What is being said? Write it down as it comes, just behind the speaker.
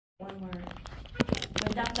one where,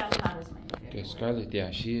 but that part is my favorite. Okay, Scarlett,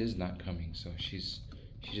 yeah, she is not coming, so she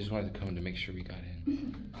just wanted to come to make sure we got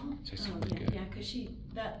in. So it's really good. Yeah, cause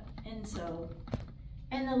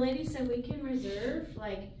and the lady said we can reserve,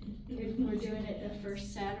 like, if we're doing it the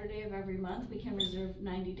first Saturday of every month, we can reserve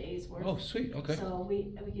 90 days worth. Oh, sweet, okay. So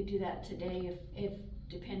we could do that today if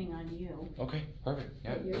depending on you. Okay, perfect,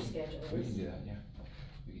 yeah. What your schedule is. We can do that, yeah.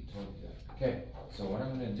 We can totally do that. Okay, so what I'm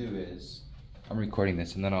gonna do is, I'm recording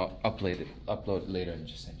this and then I'll upload it later and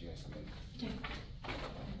just send you guys the link. Okay.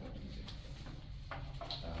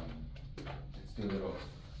 Let's do a little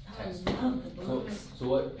test. I love the books. So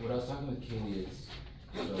what I was talking with Kaylee is,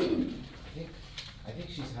 so I think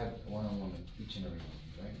she's had one-on-one with each and every one,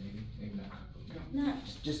 right? Maybe not a couple. Not.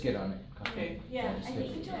 Just get on it. Okay. Yeah, I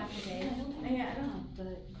think it's half a day. I don't know,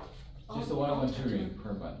 but. Just the one-on-one tutoring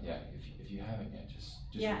per month, yeah. If you haven't yet, just.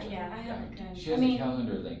 Yeah, reach out. yeah, I haven't done. She has a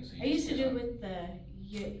calendar link, so you I used to just do get it on. with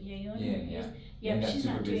the Yayon. Yeah. Yeah, And but that's she's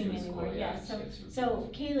super not busy doing with anymore. school, Yeah, she gets super so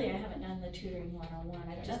Kaylee, I haven't done the tutoring one-on-one.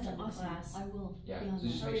 I've just done the awesome. class. I will. Yeah, be on so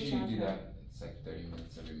just that. make sure you do I'll reach out that. It's like 30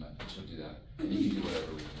 minutes every month. She'll do that. And you can do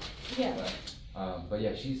whatever with her. Yeah. But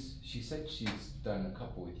yeah, she said she's done a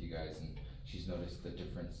couple with you guys, and she's noticed the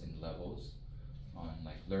difference in levels, on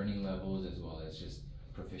like learning levels as well as just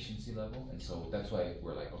proficiency level. And so that's why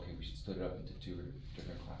we're like, okay, we should split it up into 2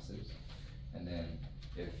 different classes. And then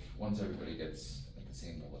once everybody gets at the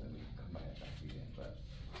same level, then we can combine it back again. But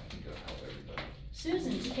I think it'll help everybody.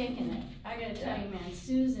 Susan's taking it. I gotta tell you, man,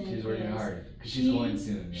 Susan She's working is, hard, 'cause she's going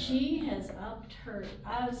soon, yeah. She has upped her.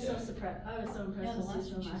 I was so Yeah. surprised. I was so Yeah, impressed the with last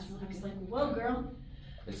Susan one, last. she's I was really like, whoa, girl.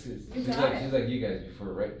 She's got like you guys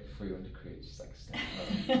right before you went to create. She's like, step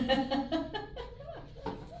up.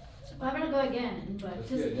 Well, I'm gonna go again, but That's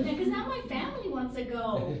just good, yeah. because now my family wants to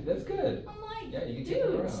go. That's good. I'm like, Yeah, you can take it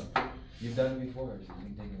dudes. around. You've done it before, so you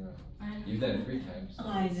can take it around. You've done it 3 times. So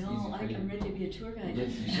I it's easy know, for you. I'm ready to be a tour guide.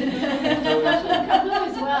 Yes, you should. Kabu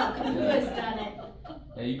as well. Kabu has done it.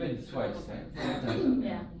 Yeah, you've been twice, right?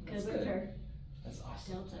 Yeah, because That's with good. her That's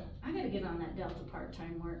awesome. Delta, I gotta get on that Delta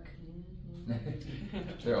part-time work.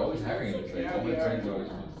 They're always hiring. It's like, Yeah, all my we are. friends are always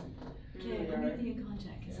Okay, let me get you in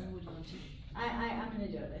contact, because I would love to. I'm gonna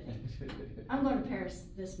do it, I think. posting. I'm going to Paris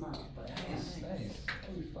this month, but. Nice.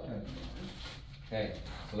 That'll be fun. Okay,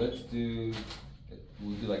 so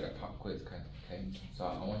we'll do like a pop quiz kind of, okay? So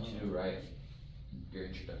I want you to write your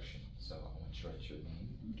introduction. So I want you to write your name.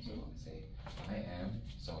 So I say, I am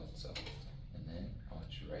so and so. And then I want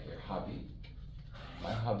you to write your hobby.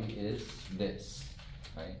 My hobby is this,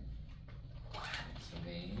 right? It's the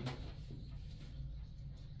name.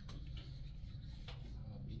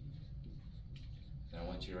 Hobby. Then I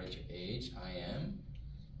want you to write your age. I am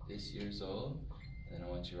this years old. And then I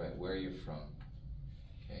want you to write where you're from.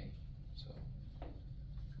 Okay, so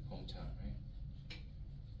hometown, right?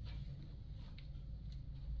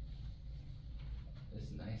 It's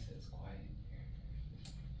nice that it's quiet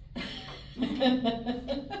in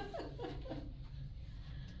here.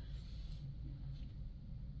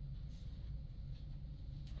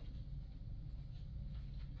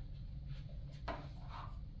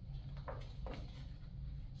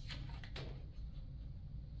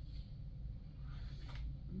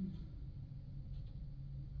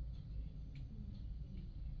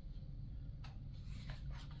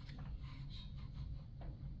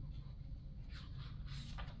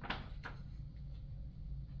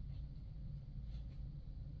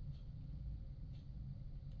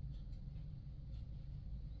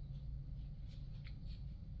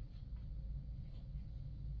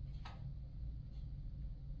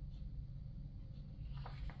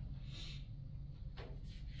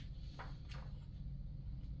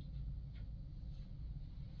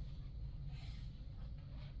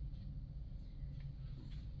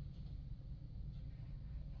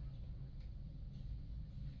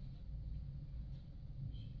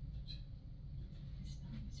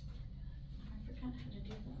 I forgot how to do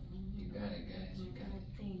that one. You got it, guys, you got it.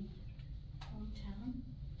 Thing. Hometown.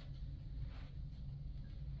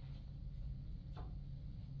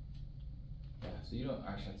 Yeah, so you don't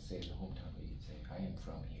actually have to say the hometown, but you can say, I am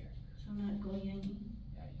from here. So I'm not Goyani.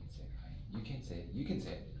 Yeah, you can say you can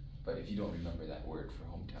say it, but if you don't remember that word for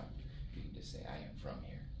hometown, you can just say, I am from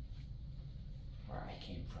here. Or I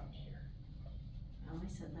came from here. Oh, I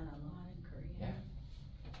said that a lot in Korea. Yeah.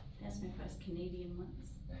 They asked me if I was Canadian once.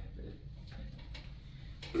 I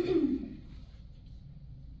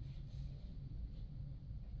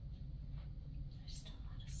just don't know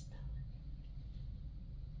how to spell it.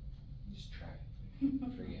 Just try.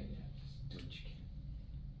 Forget it. Just do what you can.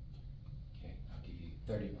 Okay, I'll give you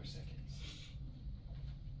 30 more seconds.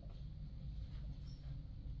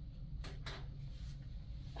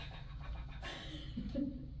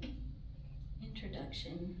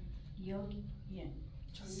 introduction. Yeah.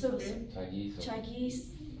 So 자기 소개.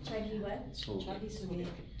 자기 what? 소개. 자기소개.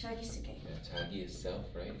 자기소개. Yeah, 자기 is self,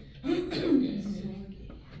 right? Okay.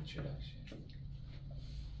 Introduction.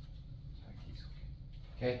 자기 소개.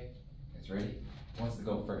 Okay, guys ready? Who wants to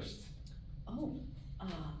go first? Oh,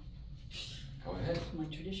 Go ahead. that's my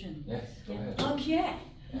tradition. Yes, go ahead. Okay.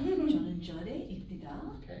 저는 저래입니다.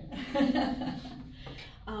 Okay.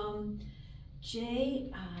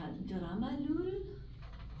 제 드라마를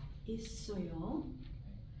있어요.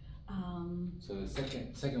 So the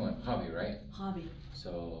second one, hobby, right? hobby.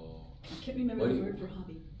 So I can't remember What the do you- word for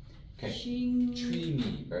hobby. okay, 취미.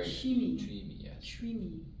 취미, very good. 취미. 취미, yes.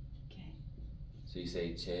 취미. Okay. So you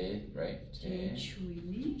say 제, right? 제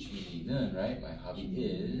취미. 취미는, right? My hobby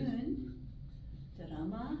is. 취미는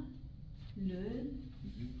드라마를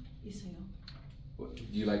있어요. What, do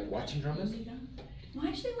you like watching dramas? No, I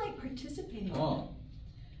actually like participating in Oh,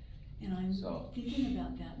 it. And I'm So- thinking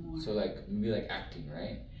about that more. so like maybe like acting,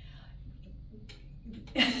 right?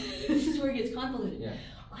 This is where it gets convoluted. Yeah.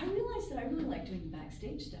 I realized that I really like doing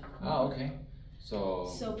backstage stuff. Oh, okay. So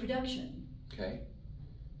So production. okay.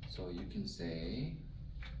 So you can say,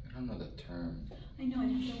 I don't know the term. I know,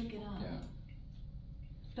 I'd have to look it up. Yeah.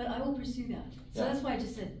 But I will pursue that. So Yeah. that's why I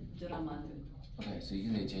just said 드라마. Okay, so you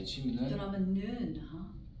can say 제 취미는 드라마는, huh?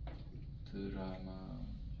 드라마.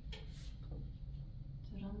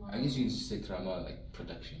 드라마. I guess you can just say drama like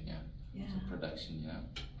production, yeah. Yeah. So production, yeah.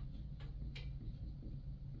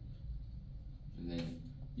 And then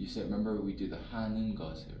you said, remember we do the 하는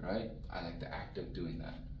것을, right? I like the act of doing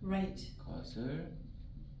that. Right. 것을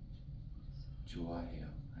좋아해요,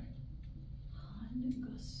 right? 하는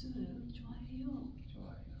것을 좋아해요.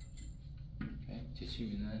 좋아해요. Okay, 제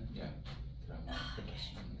취미는, yeah, drama,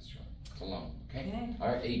 production. That's right. It's long, okay? Okay. All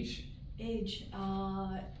right, age. Age.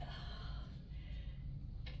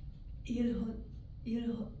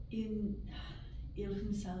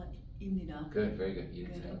 일흔 살입니다. Good, very good.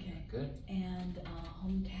 Good, okay. Good. And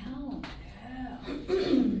hometown. Yeah.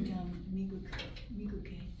 hometown 미국에.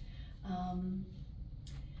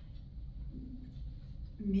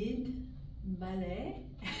 Mid ballet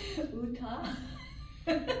우타.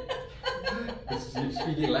 You're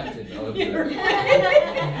speaking Latin. Oh, You're good.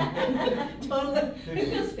 right. Totally. I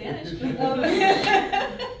feel Spanish.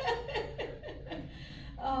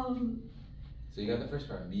 So you got the first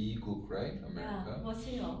part, 미국, right? Yeah. America.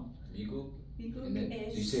 뭐세요? 미국. 미국 And then so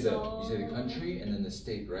you say the country and then the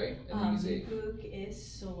state, right? And then you say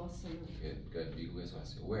미국에서 왔어요. good. 미국에서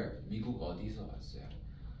왔어요. Where? 미국 어디서 왔어요?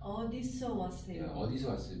 어디서 왔어요? Yeah, 어디서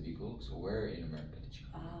왔어요, 미국? So where in America did you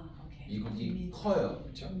come? okay. 미국이 커요,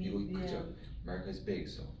 그렇죠? 미국이 크죠. America's big,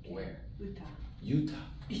 so where? Utah. Utah.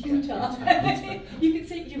 Utah. Utah. You can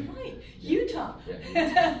say you're right. Yeah. Utah. Yeah,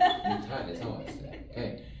 Utah에서 왔어요.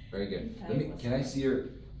 Okay, very good. Can I see your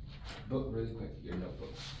book really quick? Your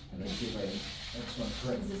notebook. And let's see if I just want to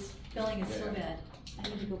correct. The spelling is so Yeah. bad. I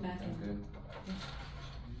need to go back and. Good.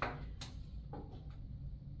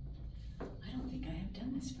 I don't think I have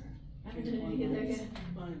done this for. I haven't done it either.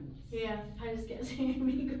 Yeah, I just kept saying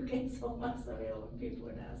미국에서 왔어요 when people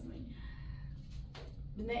would ask me.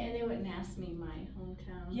 And they wouldn't ask me my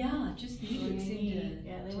hometown. Yeah, just Mi국 seemed to.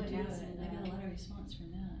 Yeah, they to wouldn't do ask it. me I got a that. lot of response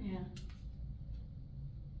from that. Yeah.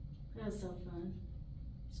 That was so fun.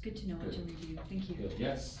 It's good to know what to Good. review. Thank you. Good.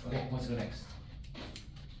 Yes. Okay, let's go next.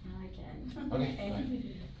 Now I can. Okay,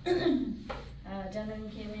 저는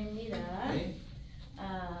김입니다. Okay.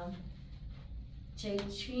 제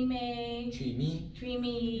취미는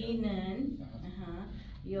취미는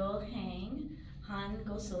여행한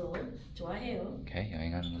것을 좋아해요. Okay,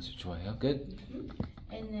 여행하는 것을 좋아해요. Good.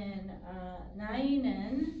 And then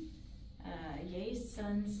나이는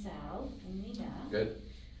 60살입니다. Good.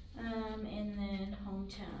 And then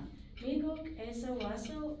hometown. 미국에서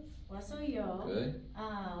왔어요. Good.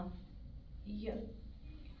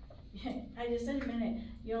 I just said a minute.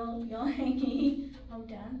 여행이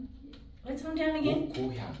hometown. What's hometown again?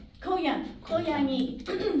 고향. 고양이.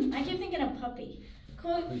 I keep thinking of puppy.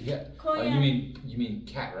 Yeah. Oh, 고양. you mean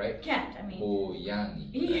cat, right? Cat. I mean. 고양이.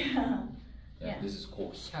 Yeah. Yeah. This is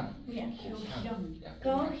고향. Yeah. 고향. Yeah.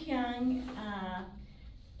 고향.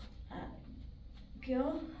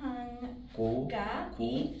 고향.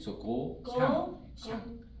 So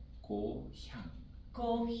고향.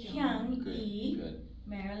 고향이 Good.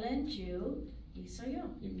 Maryland 주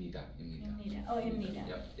있어요. 입니다. Oh, 입니다.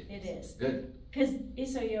 Yep. It is. Good. Because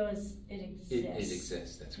있어요 is it exists. It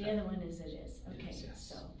exists. That's The right. other one is it is. It Okay. is, yes.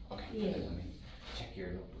 So. Okay. Yeah. Let me check your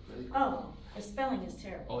notebook really quick. Oh, the spelling is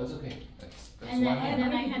terrible. Oh, it's okay. That's And why. then I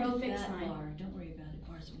already had to broke fix that mine. bar. Don't worry about it.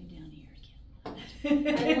 Bar's way down here again. I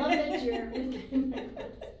love that you're.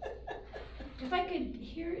 If I could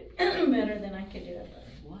hear it better than I could do it.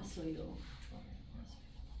 Wasoyo.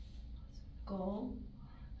 Go,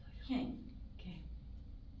 hang. Okay.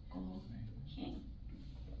 Go, hang.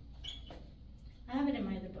 I have it in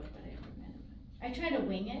my other book, but I don't remember. I try to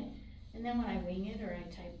wing it, and then when I wing it or I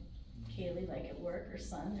type Kaylee like at work or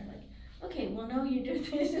son, they're like, okay, well, no, you do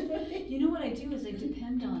this. You know what I do is I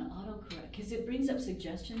depend on autocorrect, because it brings up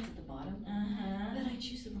suggestions at the bottom, but I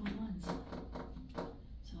choose the wrong ones.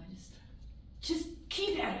 So I just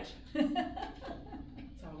keep at it.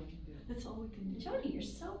 That's all we can do. That's all we can do. Jody, you're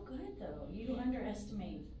so good though. You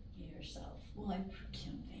underestimate yourself. Well,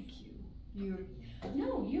 Kim, thank you.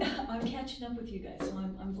 No, you. I'm catching up with you guys, so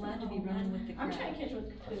I'm glad to be running with the crowd. I'm trying to catch with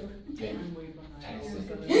the poo. I'm way behind.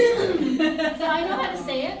 So I know how to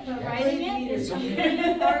say it, but writing it is It's okay.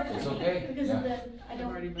 really hard for It's me okay, because yeah. of the, I I've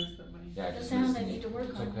don't, already messed up mine. Yeah, the just sound I listen. need to work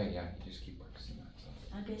It's on. okay, yeah, you just keep practicing that, so.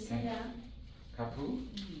 Okay, so Okay. yeah. Kapu?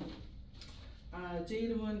 제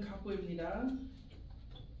이름은 카푸입니다.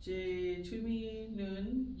 제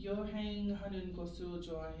취미는 여행하는 것을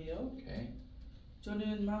좋아해요. Okay,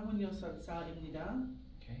 저는 46살입니다.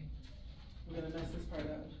 okay. I'm gonna mess this part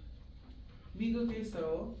up.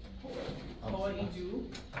 미국에서 하와이 이주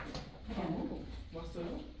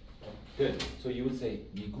왔어요. Good, so you would say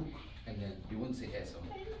미국, and then you wouldn't say eso,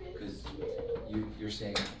 because you're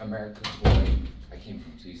saying American boy, I came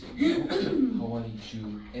from, so you say 미국, Hawaii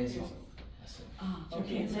Jew, eso. That's it. Ah,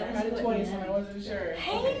 Okay, so I that's had it what- twice yeah. and I wasn't sure.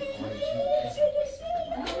 Hey! Hawaii Jew, eso. Okay,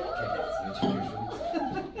 so you change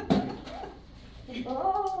your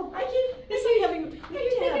Oh, I keep, This way having, we I keep could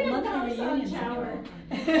have thinking of monthly Namsan reunions. Tower.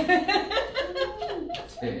 roots.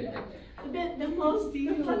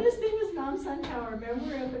 The funnest thing was Namsan Tower. Remember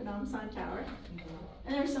we were up at Namsan Tower?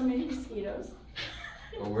 And there were so many mosquitoes.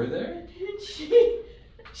 Oh, we're there? And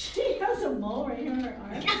she has a mole right here on her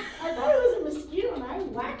arm. I thought it was a mosquito and I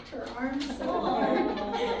whacked her arm so hard.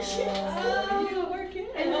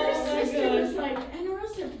 And her sister was like, and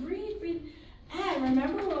Rosa, breathe, breathe. And I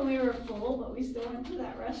remember when we were full, but we still went to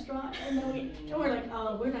that restaurant, and then and we're like,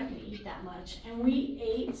 oh, we're not gonna eat that much. And we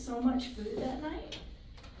ate so much food that night.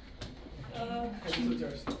 I'm so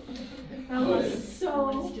thirsty. That was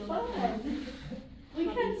so Mine's still not fun. We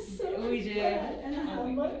had so much We did. fun, and how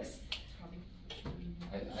it looks.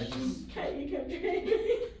 I just, You kept drinking.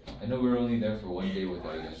 I know we were only there for one day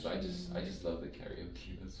without you guys, but I just love the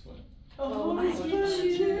karaoke, that's fun. Oh, I my did gosh.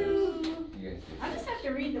 too. You guys did. I just have to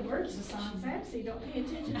read the words of songs. I actually don't pay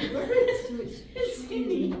attention to So words. it's It's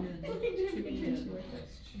skinny. Chewing. I do pay attention to words.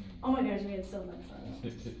 That's Oh my gosh, we had so much fun. Oh,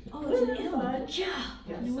 it's an Wasn't it M. fun? Yeah.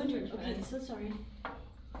 Yes. No wonder. Okay, so sorry.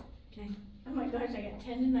 Okay. Oh my gosh, I got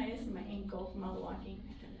tendonitis in my ankle from all the walking.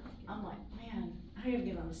 I'm like, man, I gotta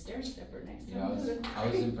get on the stair stepper next Yeah, time. I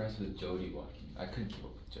was impressed with Jody walking. I couldn't keep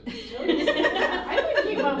up with Jody. I wouldn't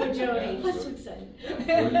keep up with Jody. I'm so excited.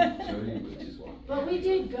 Yeah, Jody would just walk. But we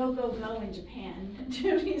did go in Japan.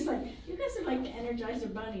 Jody's like, you guys are like the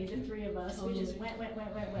Energizer Bunny, the three of us. We just went.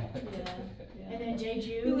 Yeah. And then It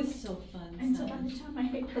Jeju. was so fun. And so by son. the time I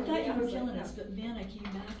hit I thought Korea, you I were was killing like, us, but man, I came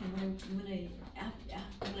back and when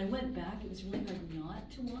I went back, it was really hard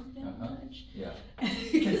not to walk that Uh-huh. much Yeah,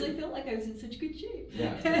 because I felt like I was in such good shape.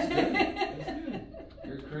 yeah, that's good. That's good.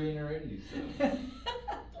 You're Korean already, so.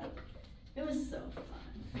 it was so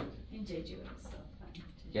fun. In Jeju, it was so fun.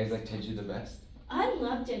 You guys like Jeju the best? I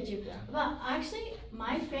love Jeju. Yeah. But actually,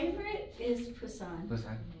 my favorite is Busan.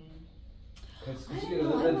 Busan? Because I you don't get a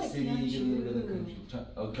know, I little bit of like city, you get a little bit of Gyeongju.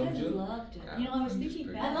 country. Oh, I Gyeongju? loved it. Yeah, You know, I was Gyeongju's thinking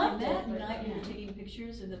pretty back, I loved and that it, but night we yeah. were taking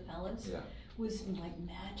pictures of the palace Yeah, was like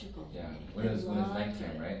magical for yeah. me. When I it was loved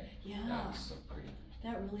nighttime, it. right? Yeah, That was so pretty.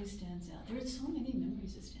 that really stands out. There are so many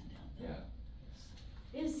memories that stand out. Though.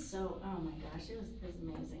 Yeah. It's so, oh my gosh, it was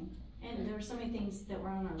amazing. And there were so many things that were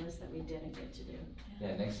on our list that we didn't get to do.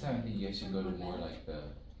 Yeah, next time I think you guys should go to more like the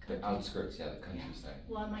outskirts, yeah, the countryside.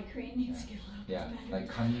 Well, my Korean needs to get a little Yeah, bit better.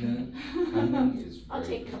 like Gangneung is I'll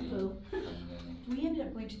very take pretty. Kapu. Gangneung. We ended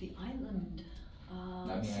up going to the island.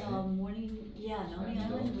 Nami Saw Island? morning, yeah, Nami Nami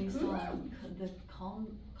Island. We Island? saw the calm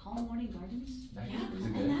morning gardens. Nice. Yeah, Was it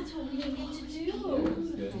and good? that's what we didn't get to do. Yeah, it was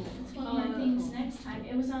good. That's one of our things next time.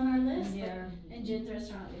 It was on our list, Yeah. but in Jin's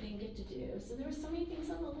restaurant, we didn't get to do. So there were so many things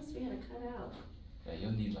on the list we had to cut out. Yeah,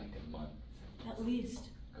 you'll need like a month. At least.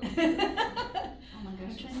 Go. Oh my I'm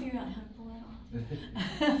gosh. trying to figure out how to pull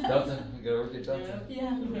that off. Delta, we gotta work at Delta.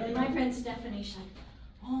 Yeah. And my friend Stephanie, she's like,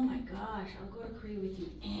 oh my gosh, I'll go to Korea with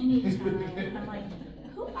you anytime. And I'm like,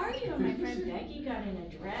 who are you? And my friend Becky got in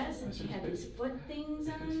a dress and she had these foot things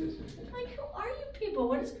on. I'm like, who are you people?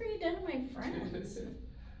 What has Korea done to my friends?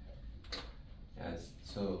 Yes,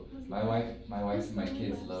 so my wife and my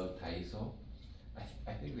kids love Taiso.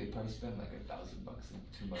 I think they probably spend like $1,000 in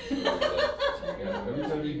 2 months. Yeah, every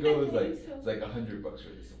time you go, it's like $100 for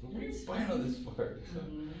this. What are you buying all this for? So,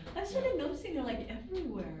 I started noticing they're like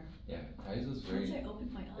everywhere. yeah, Daiso's very. Once I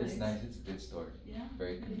opened my eyes. It's nice. It's a good store. Yeah.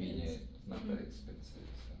 Very it convenient. is. It's not that expensive.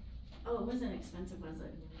 So. Oh, it wasn't expensive, was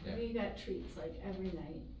it? Yeah. We got treats like every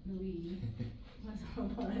night. We was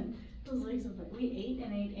one. It was like something. We ate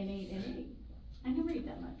and ate and ate and ate. I never eat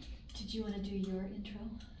that much. Did you want to do your intro?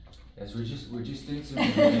 Yes, we're just doing some.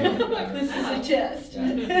 Like this is a test.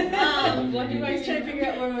 Yeah. What do I Just trying to figure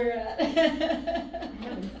out where we're at. I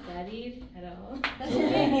haven't studied at all. That's Okay.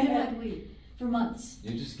 okay, neither have we. For months.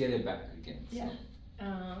 You just get it back again. So. Yeah.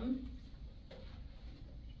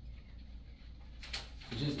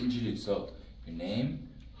 So just introduce. So your name,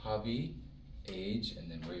 hobby, age, and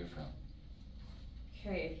then where you're from.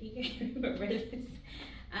 Okay, if you can remember this.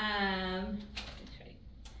 Let's try.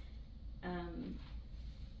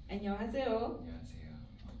 안녕하세요. 안녕하세요.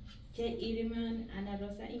 제 이름은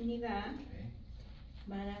아나로사입니다. Okay.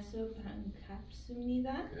 만나서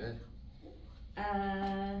반갑습니다. Good.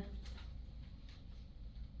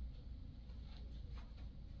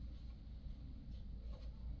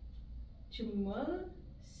 저는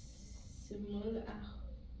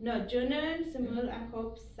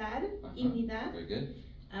 29살입니다. Very good.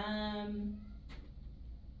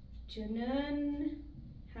 저는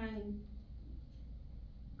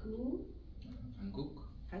한국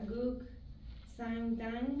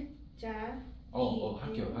상담자 학교.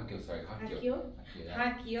 Sorry, 학교.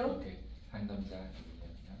 학교 Okay. 상담자.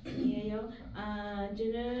 이에요.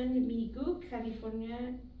 저는 미국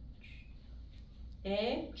캘리포니아에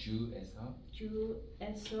주에서.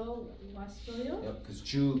 주에서 왔어요. Yep, because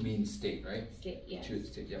Ju means state, right? State, yes. Ju is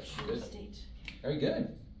state. Yep. True Good. state. Very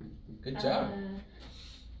good. Good job. I'm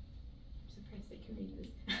surprised I can read this.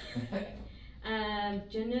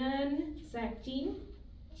 저는 사진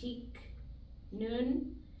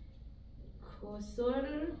찍는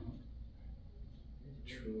것을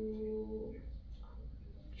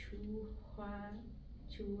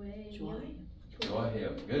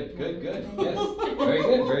좋아해요. Good. Yes.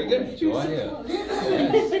 Very good. 좋아해요.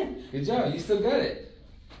 Yes. Good job. You still got it.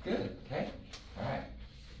 Good. Okay. All right.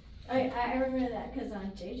 I remember that because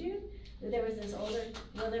on Jeju, there was this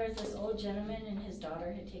old gentleman and his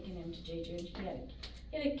daughter had taken him to Jeju. He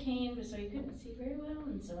had a cane, so he couldn't see very well.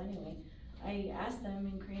 And so anyway, I asked them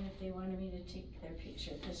in Korean if they wanted me to take their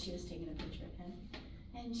picture because she was taking a picture of him.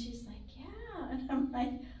 And she's like, yeah. And I'm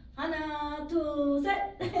like, 하나, 둘,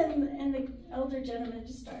 셋. And the older gentleman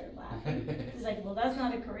just started laughing. He's like, well, that's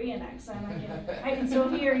not a Korean accent. I can still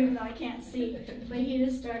hear even though I can't see. But he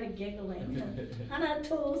just started giggling. 하나,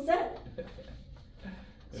 둘, 셋.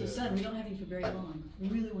 So son, we don't have you for very long. We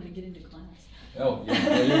really want to get into class. Oh,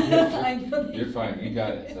 yeah. I know that. You're fine. You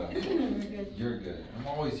got it. So We're good. you're good. I'm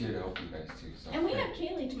always here to help you guys too. So. And we have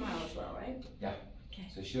Kaylee tomorrow as well, right? Yeah. Okay.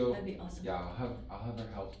 So she'll. That'd be awesome. Yeah, I'll have her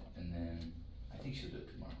help, and then I think she'll do it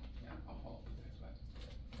tomorrow. Yeah, I'll follow up with her, but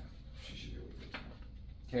yeah, she should be able to do it tomorrow.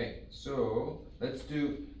 Okay, so let's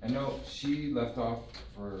do. I know she left off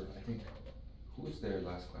for I think who was there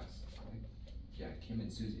last class? Yeah, Kim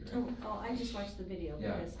and Susie, right? Oh, I just watched the video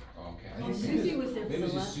Yeah. because Oh, okay. I Oh, think Susie was there for maybe the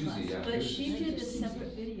it's last just Susie, class, yeah. but Maybe she it's did a just Susie.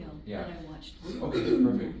 separate video Yeah. that I watched. Okay,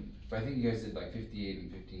 perfect. But I think you guys did like 58 and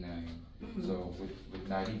 59. So with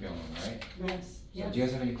 90 billion, right? Yes. So do you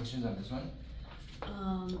guys have any questions on this one?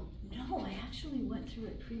 No, I actually went through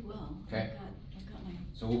it pretty well. Okay. I've got my.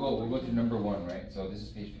 So we'll go through number 1, right? So this is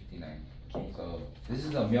page 59. Okay. So this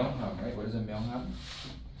is a 명함, right? What is a 명함?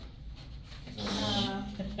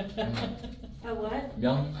 a what?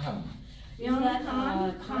 명함. Is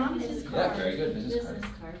that, Com business is card? Yeah, very good. Business Business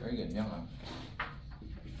card. card. Very good. 명함.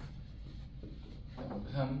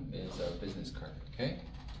 명함 is a business card. Okay.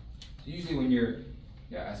 So usually when you're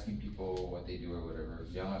asking people what they do or whatever,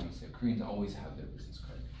 명함 is Koreans always have their business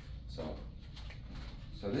card.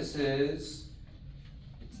 So this is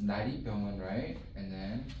it's 나리병원, right? And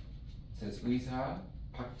then it says 의사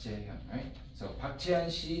박재현, right? So 박재현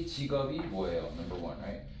씨 직업이 뭐예요? Number 1,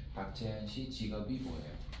 right? 박재현 씨 직업이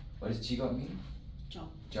뭐예요? What does 직업 mean? Job.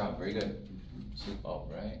 Job, very good.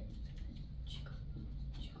 직업, right?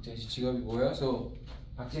 박재현 씨 직업이 뭐예요? So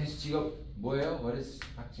박재현 씨 직업 뭐예요? What is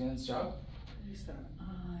박재현's job?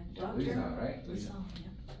 Doctor. 의사, right? Lisa,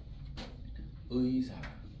 의사,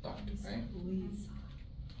 doctor, right? Lisa.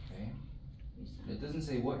 Okay. It doesn't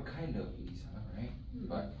say what kind of 의사, right?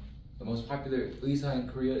 But the most popular 의사 in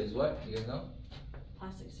Korea is what? You guys know?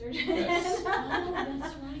 Plastic surgeon. Yes. Oh,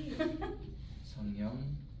 that's right. 성형.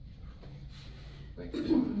 Wait. Is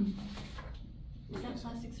that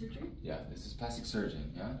plastic surgery? Yeah, this is plastic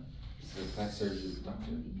surgeon, yeah? He's a plastic surgery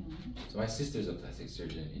doctor. So my sister's a plastic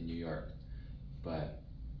surgeon in New York, but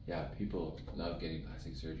yeah, people love getting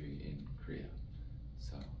plastic surgery in Korea.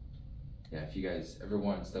 So yeah, if you guys ever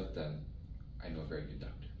want stuff done, I know a very good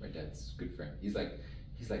doctor. My dad's a good friend. He's like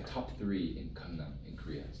top 3 in Gangnam in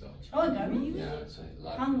Korea. So Oh, in Gangnam? yeah, so a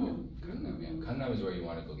lot of people. Gangnam. Gangnam, yeah. Gangnam is where you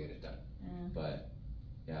want to go get it done. Yeah. But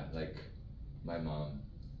yeah, like my mom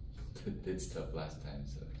did stuff last time,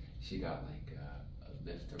 so she got like a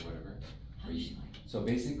lift or whatever. How does she like? So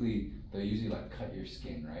basically, they'll usually like cut your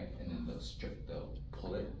skin, right, and then they'll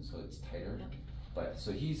pull it so it's tighter. Yep. But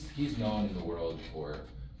so he's known in the world for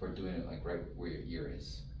doing it like right where your ear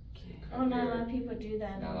is. Okay. Oh, not a lot of people do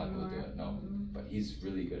that Not a lot of people do anymore. it, no. But he's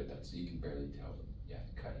really good at that, so you can barely tell. But yeah,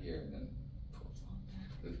 cut here and then pull.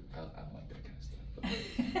 I don't like that kind of stuff. But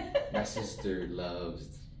my sister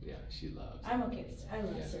loves, yeah, she loves. I'm okay with I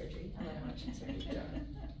love Yeah. surgery. I like watching surgery. Yeah.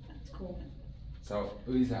 It's cool. So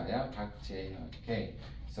의사야 박재현. Okay.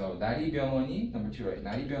 So 나리병원이 number 2, right?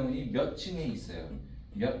 나리병원이 몇 층에 있어요?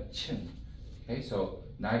 몇 층? Okay. So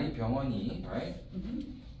나리병원이, right?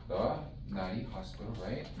 The Nari hospital,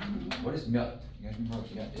 right? What is 몇? You guys remember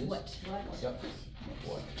what 몇 is? What? Yep.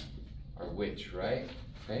 What? Or which, right?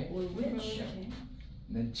 Okay. Or which? Yeah. And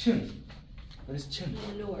then 층. What is 층?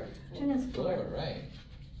 Floor. Turn is Floor, floor. right?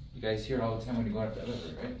 You guys hear it all the time when you go up the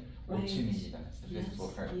elevator, right? Right. 5층입니다. It's the 5th Yes.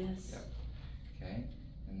 floor. Yes. Yep. Okay.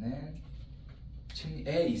 And then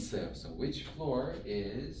층에 있어요. So which floor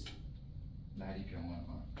is 나리병원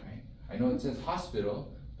on, right? I know it says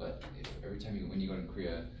hospital, but every time when you go to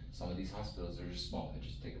Korea, some of these hospitals are just small. They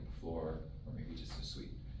just take up a floor or maybe just a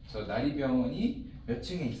suite. So 나리병원이 몇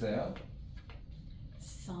층에 있어요?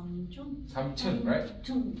 3층. 3층, right?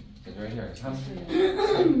 층. It's right here.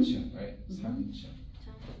 3층, right? 3층.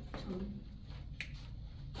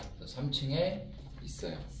 So 3층에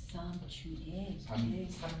있어요. 3층에.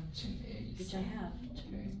 3층에 Which 있어요. I have.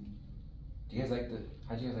 Okay. Do you guys like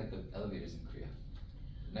how do you guys like the elevators in Korea?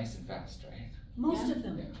 Nice and fast, right? Most Yeah. of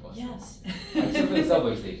them. Yeah, most of Yes. Except for the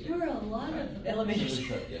subway station. There are a lot of elevators. Yes,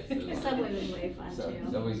 there's a The lot. subway was way fun So,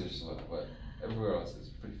 too. subways are slow, but everywhere else is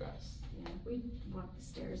pretty fast. Yeah, we walk the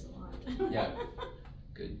stairs a lot. Yeah.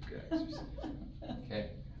 Good exercise. Okay.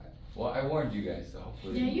 Well, I warned you guys, so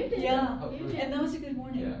hopefully. Yeah, you did. Yeah. You did. And that was a good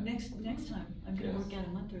warning. Yeah. Next time, I'm gonna Yes. work out a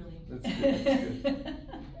month early. That's good,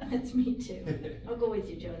 that's That's me too. I'll go with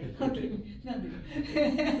you, Jody. Okay. No,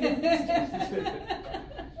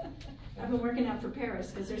 I've been working out for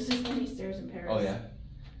Paris because there's just many stairs in Paris. Oh yeah.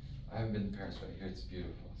 I haven't been to Paris, but I hear it's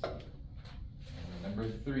beautiful. So. And number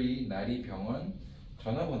 3, 나리병원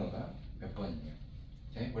전화번호가 몇 번이에요?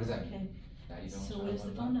 Okay, what does that mean? Okay. 나리병원 So what is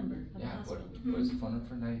the 전화번호가? phone number of the Yeah, hospital? what is the phone number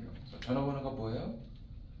for 나리병원? So 전화번호가 뭐예요?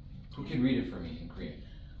 Who can read it for me in Korean?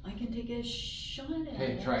 I can take a shot at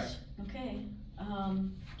Okay, it. try it. Okay.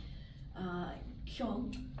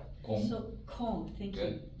 Kyung. 공. So Kong, thank you.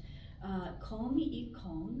 Good. Kong.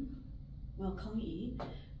 Well, Kong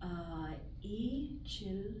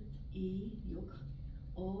 2726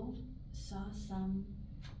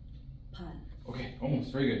 5438. Okay,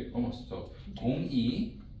 almost. Very good. Almost. So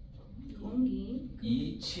 02 02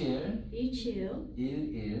 27 27 11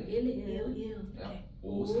 11 yeah. 53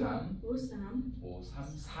 53 53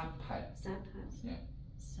 48. 48. 48.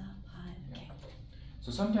 Okay.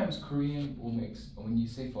 So sometimes Korean will mix, when you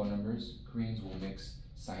say phone numbers, Koreans will mix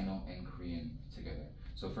Sino and Korean together.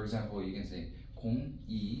 So for example, you can say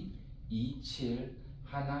 02 27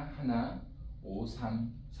 11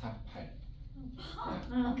 5348.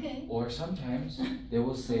 Huh. Okay. Or sometimes they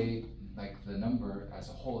will say like the number as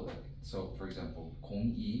a whole. Like, so for example,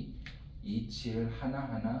 02 27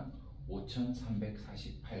 11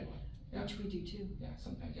 5348번. Yeah. Which we do too. Yeah,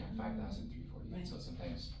 sometimes, yeah, 5,348. Right. So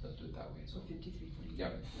sometimes they'll do it that way as So well. 5340. Yeah.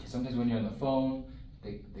 Sometimes when you're on the phone,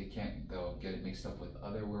 they can't, they'll get it mixed up with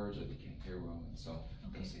other words or they can't hear well, and so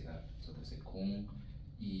Okay. they'll say that. So they'll say 02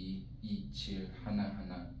 27 11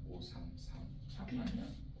 5348.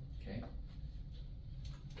 Okay.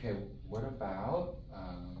 Okay. What about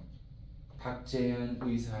박재현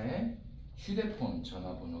의사의 휴대폰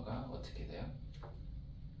전화번호가 어떻게 돼요?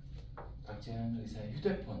 박재현 의사의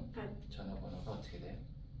휴대폰 전화번호가 어떻게 돼요?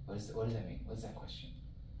 What does that mean? What's that question?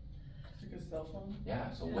 Like a cell phone? Yeah.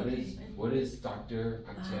 So Okay. what is Dr.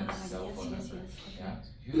 박재현's Ah, cell yes, phone yes, number? yes. Okay. Yeah.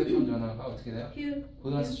 휴대폰 전화가 어떻게 돼요? Hugh. Who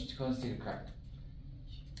wants to take a crack?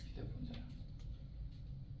 휴대폰 전화.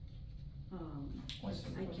 Wants to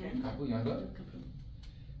I can. 가부 you wanna go?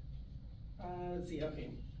 Let's see, okay.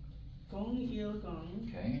 010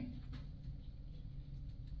 Okay.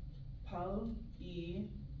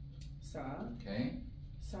 824 Okay.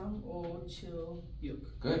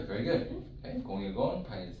 3576. Good, very good. Okay,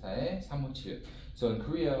 010-814-3576. So in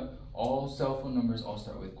Korea, all cell phone numbers all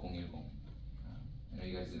start with 010. I know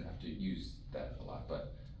you guys didn't have to use that a lot,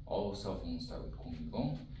 but all cell phones start with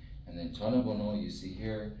 010. And then 전화번호 you see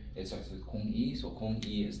here, it starts with 02. So 02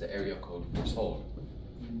 is the area code for Seoul.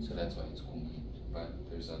 So that's why it's 02. But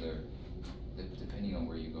there's other, depending on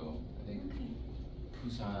where you go. I think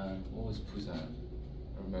Busan, what was Busan?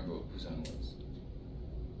 I don't remember what Busan was.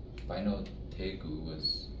 But I know Daegu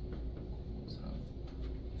was, I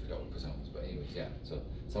forgot what Busan was, but anyways, yeah. So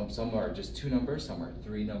some are just 2 numbers, some are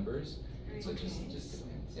 3 numbers. So it just depends.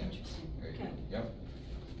 Yeah. Interesting. Very Okay. good. Yep.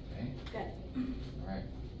 Okay. Good. All right.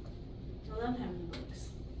 I love having books.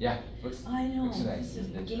 Yeah. Looks. I know, Looks nice, this is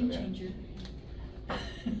isn't a it? game Yeah. changer.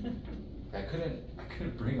 I couldn't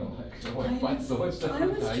bring them. I bought so much stuff I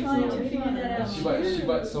from was Daiso. trying to figure that And out. she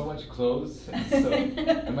bought so much clothes, and,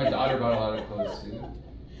 and my daughter bought a lot of clothes too.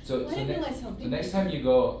 So, I didn't realize how so big next it time you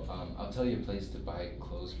go, I'll tell you a place to buy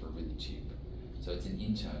clothes for really cheap. So it's in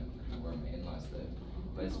Incheon, where my in-laws live,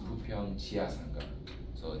 but it's Bupyeong Jiasangang.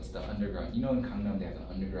 So it's the underground. You know, in Gangnam they have an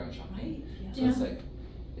underground shopping. Right, So yeah. it's like,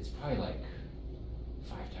 it's probably like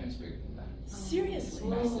 5 times bigger than that. Seriously?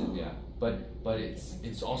 Massive, yeah. But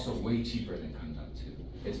it's also way cheaper than Gangnam too.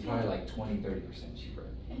 It's probably like 20-30% cheaper.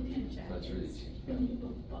 So it's really cheap.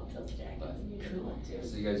 Both those jackets. But- and you want to.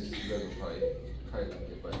 So you guys will probably like it.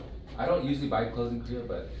 But I don't usually buy clothes in Korea,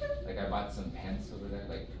 but like I bought some pants over there,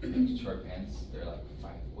 like short pants. They're like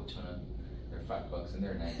 5,000won. They're $5 and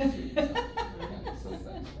they're nice too. So, yeah, so it's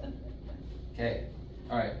nice. Okay.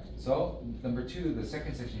 All right. So number 2, the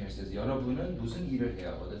second section here says 여러분은 무슨 일을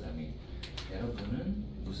해요? What does that mean? 여러분은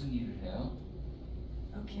무슨 일을 해요?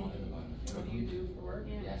 Okay. What do you do for work?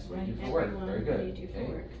 Yes, what Right. do you do for work? Everyone, Very what good. do you do for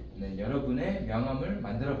Okay. work? And then 여러분의 명함을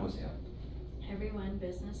만들어 보세요. Everyone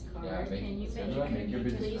business card. Yeah, Can you so make everyone it? make your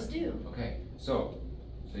business Please card. do. Okay, so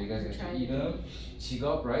you guys got Try your to 이름,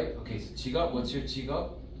 직업, right? Okay, so 직업, what's your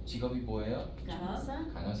직업? 직업이 뭐예요? 간호사?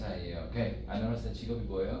 간호사예요. Okay, 간호사 직업이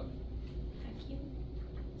뭐예요? Thank you.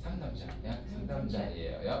 상담자, yeah,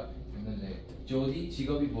 상담자예요. Yeah, 상담자예요. 조디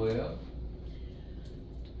직업이 뭐예요?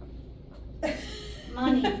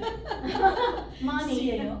 Money. Money.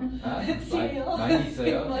 Cereal. 아, Cereal. 많이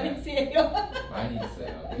있어요. Money Yeah, cereal. 많이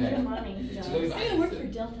있어요. Okay. Money. 직업이 I'm 많이 gonna work for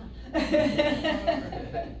있어요. Delta.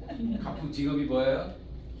 가프 직업이 뭐예요?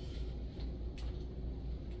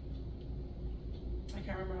 I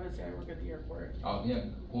can't remember how to say I work at the airport.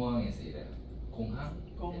 그냥 공항에서 일해요. 공항?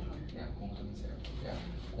 공항. Yeah, 공항에서 일해요. Yeah,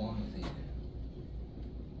 공항에서 일해요.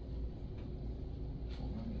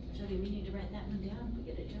 공항에서. Jody, we need to write that one down if we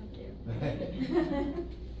get a job there.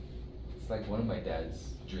 It's like one of my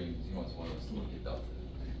dad's dreams. He wants one of us to look at Delta.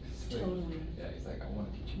 It's like- Totally. Yeah, he's like, I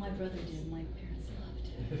want to teach you. My brother did, my parents loved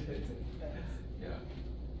it. Yeah.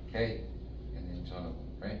 Okay. And then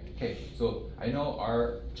전화번호, right? Okay. So I know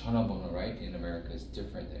our 전화번호, right, in America is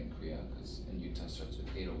different than in Korea because in Utah starts with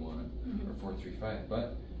 801 or 435.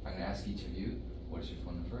 But I'm gonna ask each of you what is your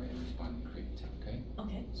phone number and respond in Korean too. Okay.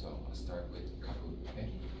 Okay. So I'll start with Kapu. Okay.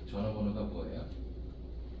 전화번호가 뭐예요?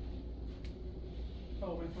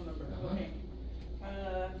 Oh, my phone number. Uh-huh. Okay.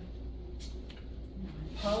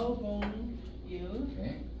 801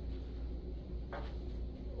 Okay.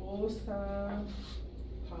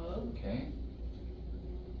 548 Okay.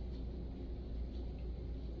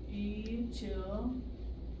 27. I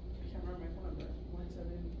can't remember my phone number.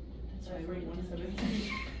 17. That's why I wrote it down.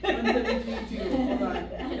 1732. Hold on.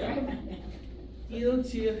 Yeah.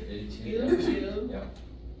 17. Yeah.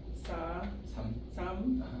 4 3.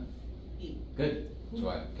 3 2. Good.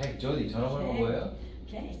 좋아요. Okay. 조디 전화번호가 Okay. 뭐예요?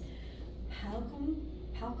 Okay. 팔콤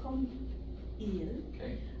 1,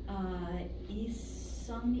 Okay.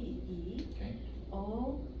 232, Okay.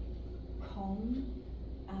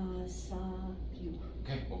 5046.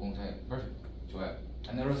 Okay. 504. Perfect. 좋아요.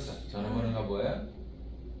 아나로사 전화번호가 뭐예요?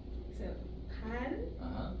 So, 한,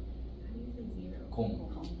 아하. how do you say zero? 0. 공,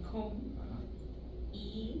 아하.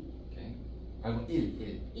 이, Okay. 801.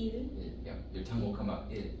 1. 일, 1. Yeah. Your tongue will come out.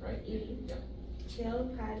 1. Right? 1. Yeah.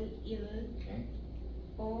 7, 8, 1, Okay.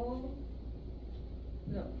 5,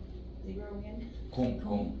 no, zero again.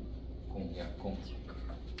 0. Yeah. 0.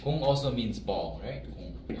 0 also means ball, right?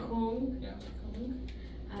 0. Yeah. 공, Yeah. 공,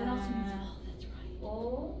 That also means, oh, that's right.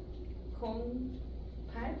 5, 공,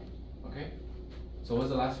 8, Okay. So what's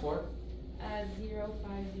the last 4?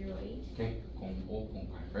 0508. Okay. 0508.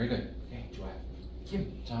 Very good. Okay. 좋아요.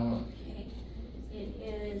 김 전화번호. Okay. It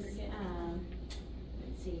is,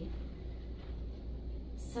 let's see.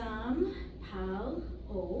 Sam, Pal,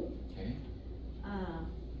 O, Okay.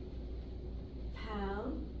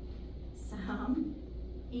 Pal, Sam,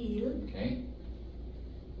 Il, Okay.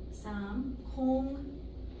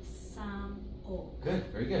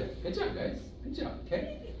 Good job.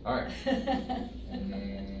 Okay. All right. And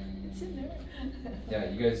then It's in there. yeah,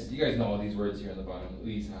 you guys know all these words here on the bottom.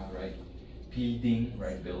 의사, right? Building,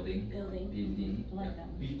 right? Building. Building. I like that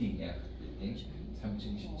one. Building, yeah. Building.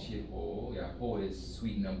 3층 17호. Yeah, 호 is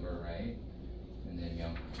suite number, right? And then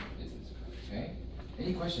명 business card. Okay.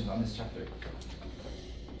 Any questions on this chapter?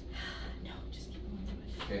 No, just keep going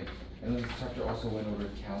through it. Okay. And this chapter also went over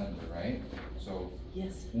calendar, right? So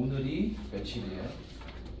Yes. 오늘이 며칠이에요?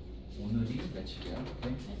 오늘이 며칠이에요?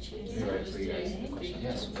 Okay. That's Let me write for you guys today. the question.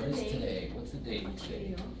 Yes, what is today? What's the date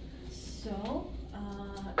today? So,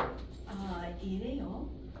 이래요.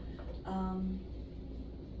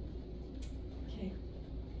 Okay.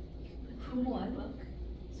 9월,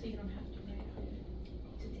 So you don't have to write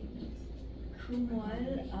to take notes.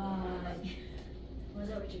 9월, Was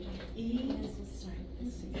that what you're doing?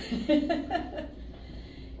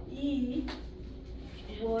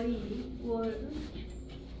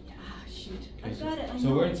 shoot. Okay, I got it. I so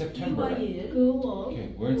know we're in it. September, right? 2월, 9월. Okay,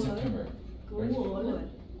 we're in 9월. September. 9월.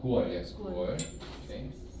 9월, yes, 9월. 9월. Okay,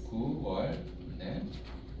 9월. 네.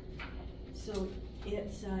 So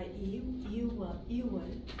it's 2월.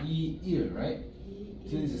 2일, right?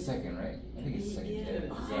 Today's the second, right? I think it's the second. Yes.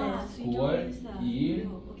 Ah, so you 9월 don't use the 2일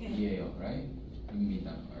okay. 이에요, right?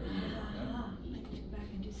 입니다. or 이에요. Ah, I need to go back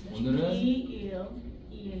and do some. 오늘은 2일이에요.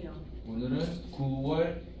 오늘은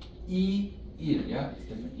 9월 2일, yeah? It's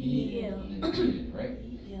different. 2일. and then 2일, right?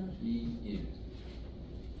 2일.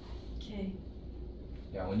 Okay.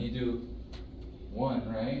 Yeah, when you do 1,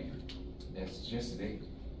 right? That's yesterday.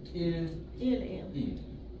 1, 1일.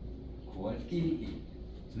 9월 1일.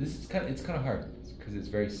 So this is kind of hard because it's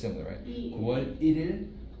very similar, right? 2일. 9월 1일,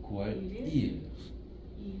 9월 2일.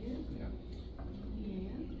 2일. Yeah. 2일.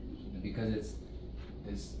 And because it's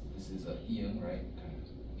this is a iung, right? Kind of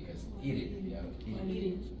because 1일, yeah.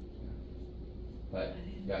 1일. But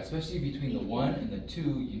yeah, especially between the 1 and the 2,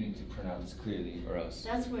 you need to pronounce clearly or else.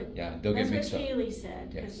 That's what. Yeah, they'll get That's mixed what up. Kaylee said.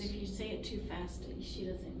 Because Yes. if you say it too fast, she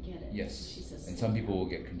doesn't get it. Yes, She says and some people will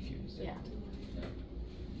get confused. Yeah.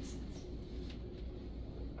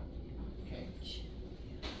 Okay.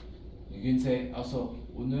 You can say also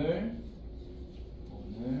오늘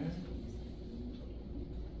무슨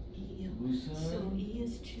So E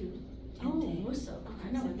is 2. Oh, muso.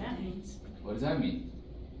 I know what that means. What does that mean?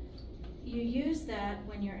 You use that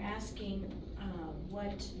when you're asking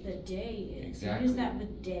what the day is. Exactly. You use that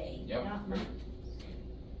with day, Yep. not month.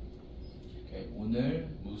 Okay, 오늘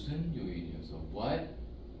무슨 요일이요? So what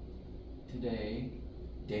today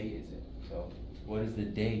day is it? So what is the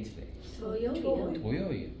day today? 토요일.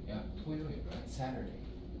 토요일. Yeah, 토요일, right? Saturday.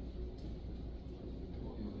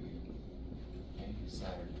 토요일. Okay,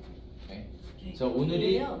 Saturday. Okay. Okay. So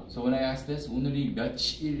오늘이 일이요. so when I ask this 오늘이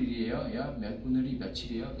며칠이에요? Yeah, 오늘이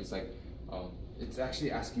며칠이에요? It's like it's actually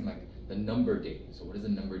asking like the number date. So what is the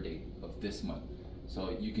number date of this month? So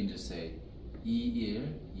you can just say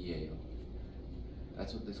 2일이에요.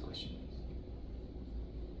 That's what this question is.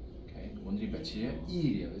 Okay. 오늘이 며칠이에요?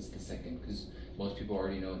 2일이에요. It's the second because most people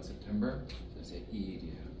already know it's September. So say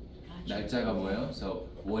 2일이에요. Gotcha. 날짜가 뭐예요? So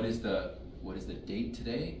what is the date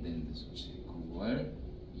today? Then this would say 9월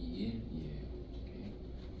 2일이에요. Okay.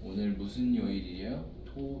 오늘 무슨 요일이에요?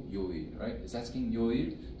 토요일, right? It's asking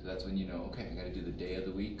요일, so that's when you know, okay, I gotta do the day of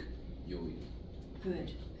the week, 요일.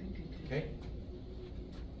 Good. Okay?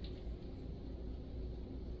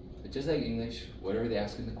 But just like English, whatever they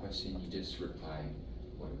ask in the question, you just reply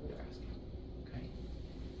whatever they're asking. Okay?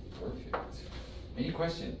 Perfect. Any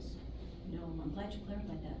questions? No, I'm glad you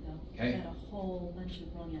clarified that though. Okay. I got a whole bunch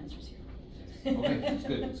of wrong answers here. Okay, that's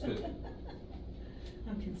good, that's good.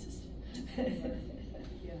 I'm consistent.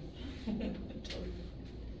 Yeah. Totally.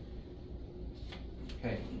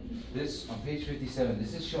 Okay, this on page 57,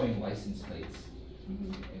 this is showing license plates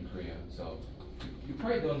Mhm. in Korea. So you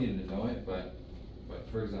probably don't need to know it, but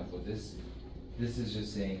for example, this is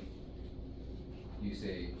just saying you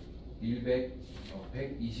say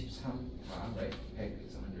 123다, right? 100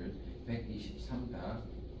 is 100. 123다,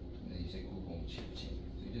 and then you say 9077.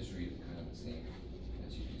 So you just read it kind of the same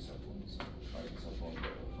as you do cell phones, or cell phone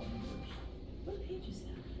numbers. What page is that?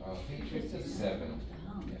 Page 57.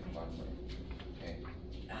 Oh, Yeah, okay. bottom right. Okay.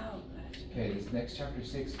 Oh, gotcha. Okay, this next chapter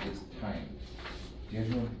 6 is time. Do you guys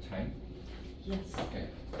remember time? Yes. Okay.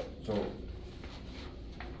 So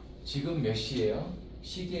지금 몇 시예요?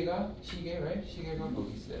 시계, right? 시계가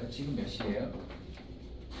거기 있어요. 지금 몇 시예요?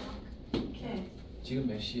 Okay. 지금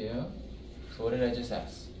몇 시예요? So what did I just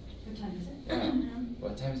ask? What time is it? Yeah.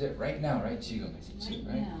 What time is it? Right now, right? 지금. I said 지금,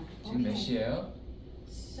 right? now. 지금 몇 Okay. 시예요?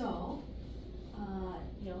 So,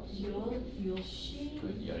 10시.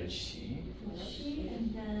 Good, 10시. 10시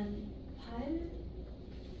and then 8.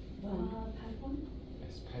 8분?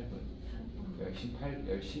 yes, 8분. 8분.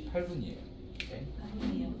 10시 8분이에요. 오케이?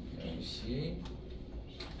 8분이요. 10시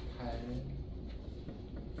 8분이에요.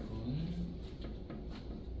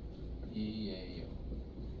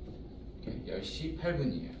 오케이, 10시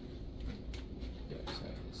 8분이에요. Yeah,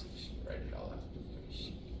 sorry, this is, write it all out.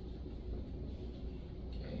 10시.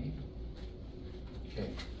 Okay. Okay,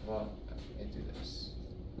 how about I do this?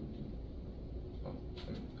 Oh,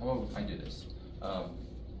 how about I do this? How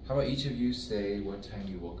about each of you say what time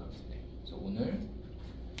you woke up today? So 오늘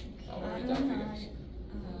I write don't down know. figures.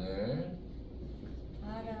 오늘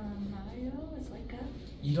일어나요? It's like a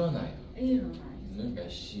일어나요. 일어나요. 오늘 몇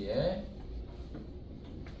시에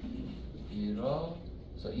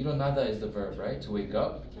So 일어나다 is the verb, right? To wake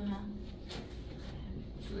up. To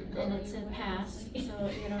wake And up. it's in past. So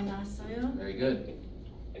일어났어요. Very good.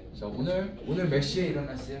 So 오늘 몇 시에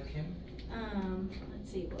일어났어요, Kim? Let's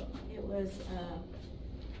see. Well, it was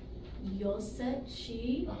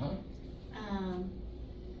 6시.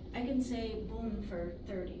 I can say boom for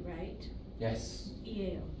 30, right? Yes.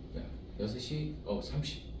 이에요. Yeah. 6시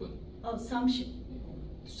 30분. Oh, 30.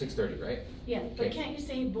 6:30, right? Yeah, but Okay. can't you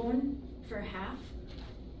say boom for half?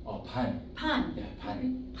 반. 반. Yeah,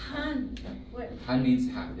 반. 반. Yeah. What? 반 means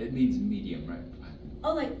half. It means medium, right? 반.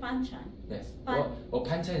 Oh, like banchan. Yes. 반. Well,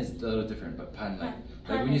 반찬 is a little different, but 반 like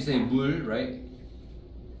반 when you is say half. 물, right?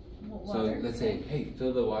 So Water. let's say, hey,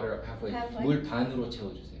 fill the water up halfway. Halfway. 물 반으로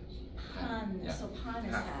채워주세요. 반. Yeah. So pan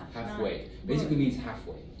is half. not Halfway. 물. Basically means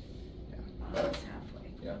halfway. Pan is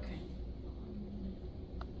halfway. Yeah. Okay.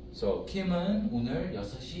 So Kim은 오늘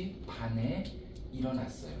 6시 반에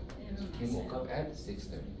일어났어요. So Kim woke up at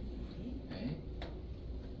 6:30. Okay.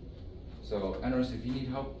 So Anos, if you need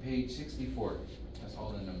help, page 64. That's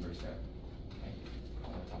all the numbers there. Okay.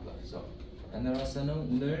 On the top left. So Anos는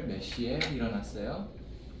오늘 몇 시에 일어났어요?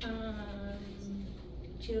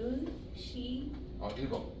 2시.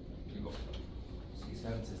 일곱.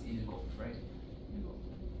 67 says 일곱, right? 일곱.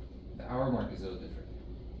 The hour mark is a little different.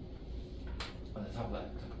 On the top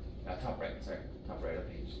left. Top right, sorry. Top right of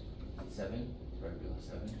page 7. Right below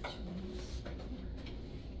 7.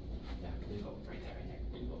 Yeah, 일곱. Right there.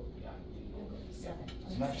 일곱. Yeah, 일곱. Yeah.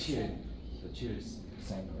 It's not 7. So 7 is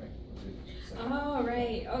sign, right? Seven. Oh,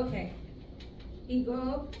 right. Okay.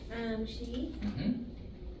 Ego, she, Mm-hmm.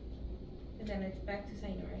 and then it's back to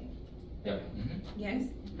Saino, right? Yep. Mm-hmm. Yes.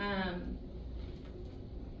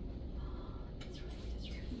 That's right.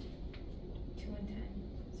 2 and 10.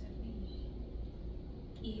 So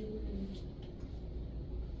she.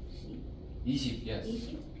 20, yes.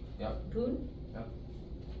 Ishi. Yep. Pun. Yep.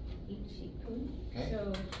 Ishi pun. Okay.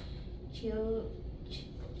 So chill.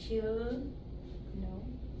 No.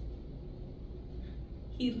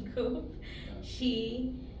 He'll go.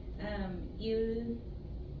 She. Il.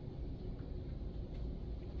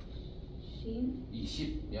 She.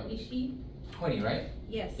 20, yep. Ishi. 20, right?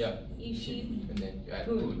 Yes. Yep. Ishi. And then you add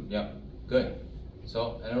Good. food. Yep. Good.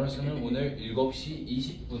 So, Anos는 오늘 7시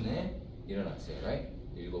 20분에 일어났어요, right?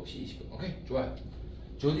 7시 20분. 오케이, 좋아요.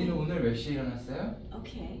 조디는 오늘 몇 시에 일어났어요?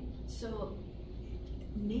 Okay. So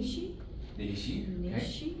 4시? 4시. Okay.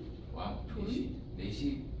 4시? Wow, 4시.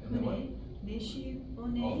 4시. And then what? 4시 Oh,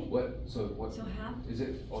 분에. what? So what? So half. Is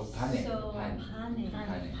it? Oh, 반에. So 반. 반에.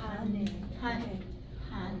 반에. 반에. 반. Okay.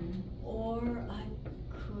 반. Or I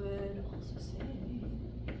could also say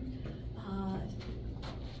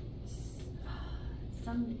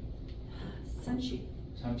산시.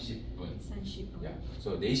 30분. 산시분. Yeah.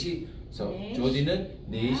 So 4시. So 네 조디는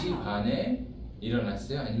 4시 와우. 반에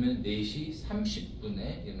일어났어요? 아니면 4시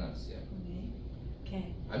 30분에 일어났어요?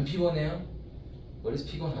 Okay. 안 피곤해요? What is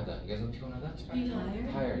피곤하다? You guys know 피곤하다? Tired?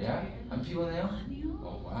 Tired, yeah? 안 피곤해요? 아니요.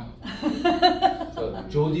 Oh, wow. So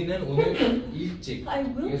조디는 오늘 일찍. I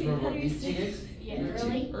will You guys be. know How what do you 일찍 say? is? Yeah,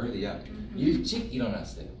 일찍. Early, yeah. 일찍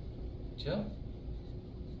일어났어요. 그렇죠?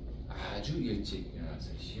 아주 일찍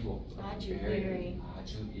일어났어요. 15. 아주 very.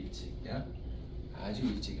 아주 일찍, yeah? 아주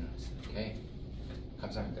일찍 일어났어요. 오케이.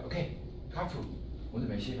 감사합니다. 오케이. 카프. 오늘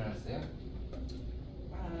몇 시에 일어났어요?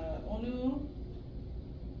 오늘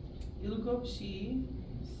 7시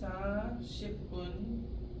 40분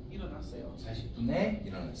일어났어요. 40분에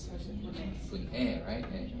일어났어요. 40분에. 분에, right?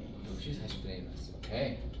 네. 7시 40분에 일어났어요.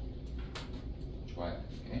 오케이. 좋아요.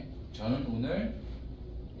 오케이. 저는 오늘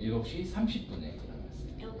 7시 30분에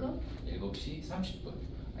일어났어요. 7시 30분.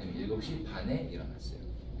 아니면 7시 반에 일어났어요.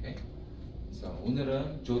 오케이. 그래서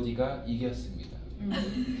오늘은 조디가 이겼습니다. You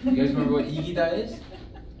guys remember what 이기다 is?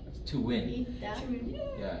 To win. 이따.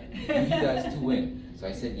 Yeah. 이기다 is to win. So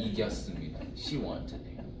I said 이겼습니다. She won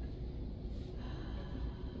today.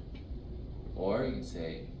 Or you can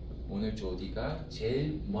say 오늘 조디가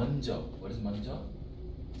제일 먼저. What is 먼저?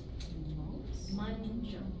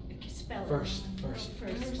 Manjo. Spell it. First.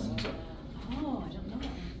 먼저. Oh, I don't know.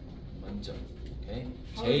 먼저. Okay.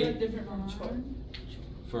 How is that different from 첫?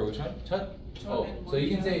 For which one? 첫? Oh, so you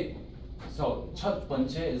can say, so 첫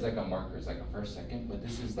번째 is like a marker, it's like a first, second, but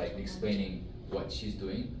this is like explaining what she's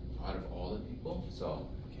doing out of all the people. So,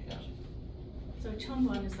 yeah. So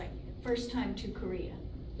Chongbon is like first time to Korea.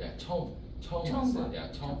 Yeah, 처음 처음 왔어요. 번. Yeah,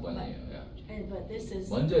 처음 번이에요. Yeah. But this is.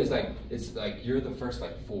 먼저 is like, it's like you're the first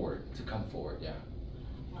like forward, to come forward, yeah.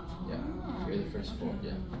 Yeah, you're the first forward,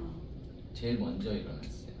 yeah. 제일 먼저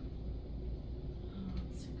일어났어요.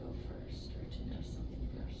 To go first or to do something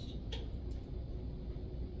first.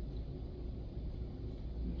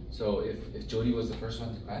 So if Jody was the first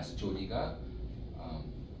one to class, 조디가 or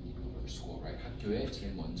school, right? 학교에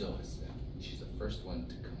제일 먼저 왔어요. She's the first one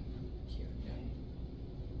to come here. Yeah.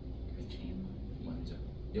 먼저.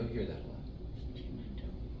 You'll hear that a lot.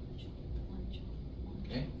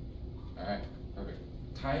 Okay. All right. Perfect.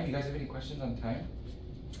 Time. You guys have any questions on time?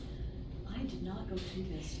 I did not go through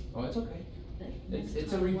this. Oh, it's okay. But It's next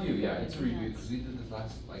a time, review. wonder Yeah, what it's a it review has. because we did this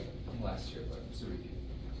last year, but it's a review.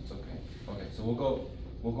 It's okay. Okay. So we'll go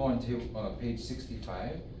on to page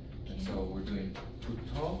 65, and so we're doing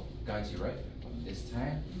부터까지, right? From this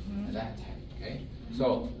time to that time. Okay.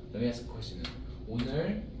 So let me ask a question.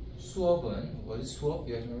 오늘 수업은 what is 수업?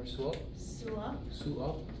 You guys remember 수업? 수업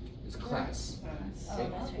is class. Okay.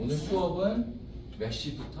 that's right. 오늘 수업은 몇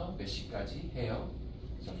시부터 몇 시까지 해요?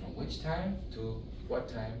 So from which time to what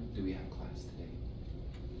time do we have class today?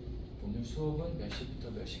 오늘 수업은 몇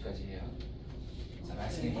시부터 몇 시까지 해요? So I'm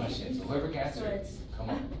asking questions. So whoever can answer, So it's come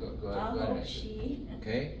on, go ahead and answer.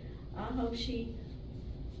 Okay. 9시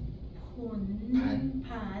반.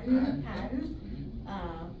 반.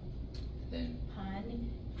 Then 반에.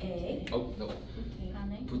 oh no,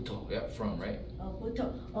 반에. 부터. Yeah, from, right?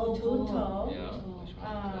 부터. Yeah.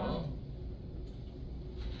 아.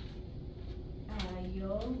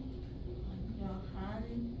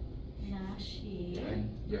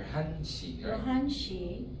 Your 한시, right?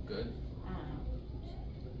 11시. Good.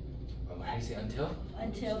 How do you say until?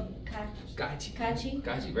 Until 까지. 까지.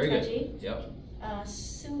 Very good. 까지. Yep.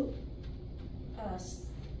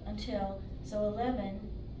 until so 11.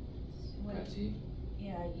 What? 까지.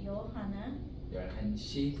 Yeah, 요하나.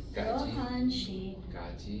 11시까지.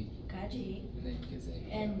 요한시까지. And then you can say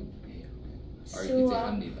해요. And 해요. Or you can say 수업.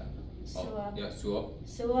 합니다. Oh, 수업. yeah, 수업.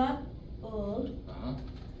 수업을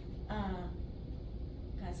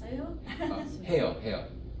가서요? 해요.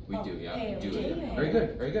 We Oh, do, yeah. 해요. Do it. Yeah. 해요. Very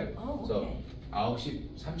good, very good. Oh, So okay.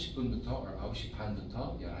 9시 30분부터 or 9시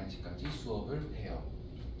반부터 11시까지 수업을 해요.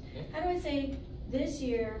 How do I say this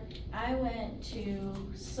year I went to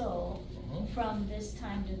Seoul from this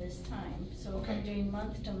time to this time? So if I'm Okay. doing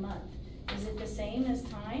month to month, is it the same as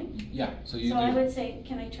time? Yeah, so you So do. I would say,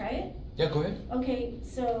 can I try it? Yeah, go ahead. Okay,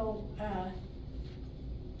 so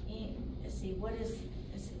let's see,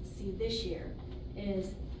 see this year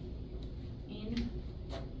is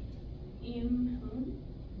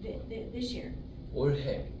this year.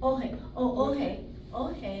 올해. 올해.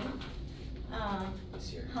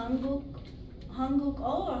 This year.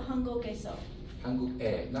 한국어 or 한국에서?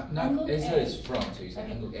 한국에. Not 한국에. 에서 is from, so you say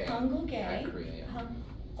Okay. 한국에. 한국에. Yeah, Korea, yeah.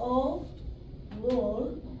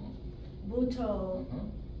 5월부터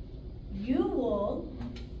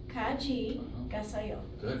 6월까지 갔어요.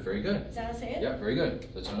 Good, very good. Is that how I say it? Yeah, very good.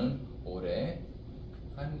 So 저는 올해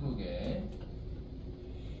한국에.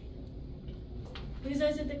 Because I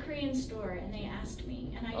was at the Korean store and they asked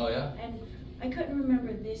me, and Oh, yeah? I couldn't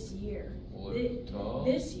remember this year. 올부터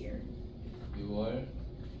This year. 6월까지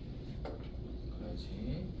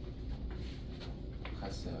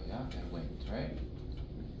갔어요. Yeah, I went, right?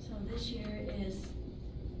 So this year is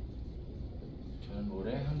저는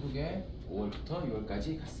올해 한국에 5월부터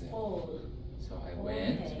 6월까지 갔어요. fall. So I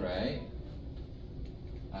went, Okay. right?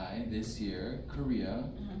 This year, Korea,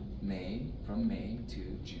 from May to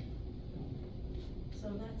June. So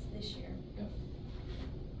that's this year.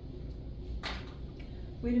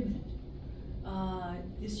 Wait a minute.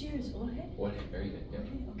 This year is 올해? 올해, very good. Yeah.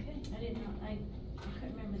 Okay. I didn't know. I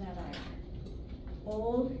couldn't remember that either.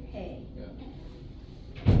 All hay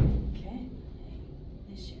Okay.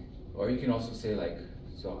 this year. Or you can also say like,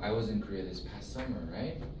 so I was in Korea this past summer,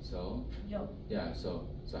 right? So Yo. yeah, so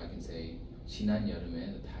I can say 지난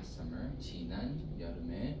여름에, the past summer, 지난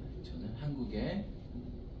여름에 저는 한국에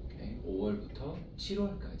okay, 5월부터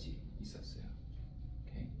 7월까지 있었어요.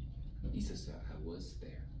 Okay, 있었어요. I was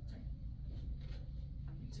there. Right? You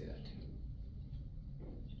can say that too.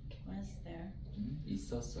 Was there?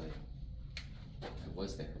 있었어요. I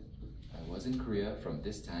was there. I was in Korea from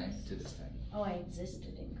this time to this time. Oh, I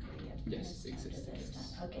existed in Korea. from Yes, this time to existed, this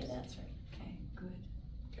yes. time. Okay, that's right. Okay.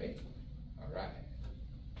 Okay, all right.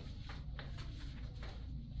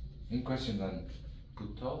 Any questions on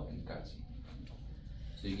부터 and 까지?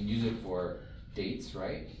 So you can use it for dates,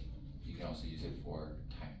 right? You can also use it for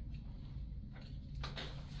time.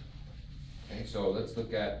 Okay, so let's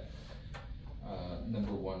look at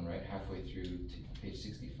number 1, right? Halfway through to page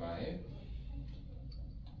 65.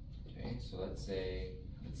 Okay, so let's say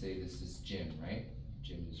this is Jim, right?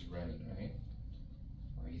 Jim is running, right?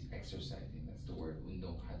 Or he's exercising. That's the word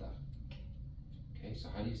운동하다. Okay, so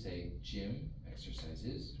how do you say Jim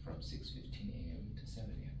exercises from 6:15 a.m. to 7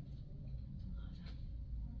 a.m.?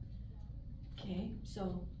 Okay,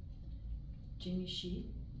 so Jimmy 씨.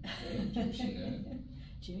 Okay, Jim 씨는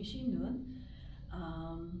Jimmy 씨는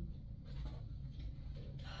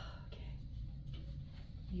okay.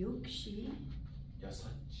 6시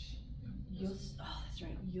 6시. that's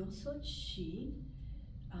right. 6시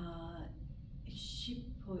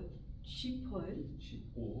 10분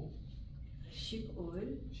 15.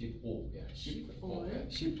 15 yeah. 15. 15. Yeah.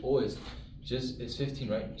 15 is just, it's 15,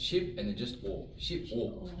 right? 10 and then just 5.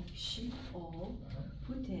 15.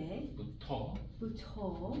 15 부터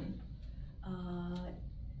부터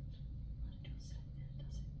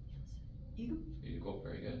일곱,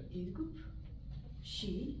 very good.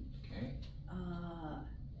 7시 Okay.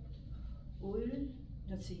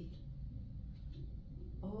 let's see.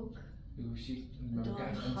 7시. The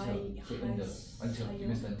until. You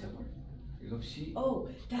missed until. 7시. Oh,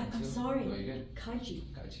 that, I'm sorry. Very good. 가지.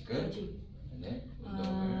 good. And then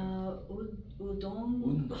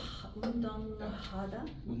운동을. 운동하다.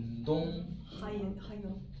 하여.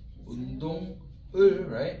 운동을,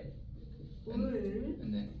 right? 울.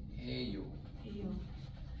 And then 해요.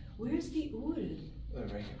 Where's the ul? Right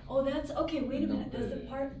here. Oh, that's okay. Wait a minute. That's the ul.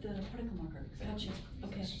 particle marker. Gotcha.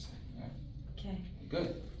 Okay. Yeah. Okay.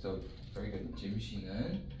 Good. So very good. Jim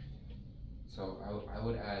씨는. So I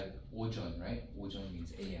would add 오전, right? 오전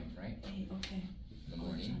means AM, right? Okay. In the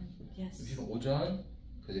morning. Yes. If you know 오전,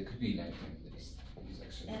 because it could be nighttime. These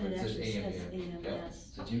extra. And But it it says actually AM says here. AM, Yeah. yes.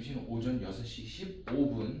 So Jim 씨는 오전 6시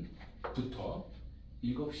 15분부터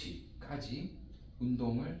 7시까지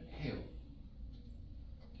운동을 해요.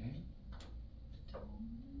 Okay.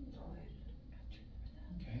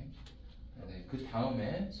 Okay. And then 그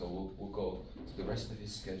다음에, so we'll go to the rest of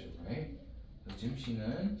his schedule, right? So Jim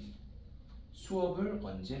씨는 수업을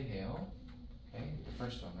언제 해요? Okay, the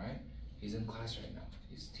first one, right? He's in class right now.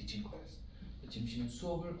 He's teaching class. So Jim 씨는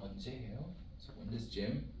수업을 언제 해요? So when does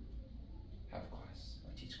Jim have class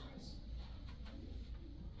or teach class?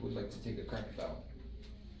 Who would like to take a crack at that one?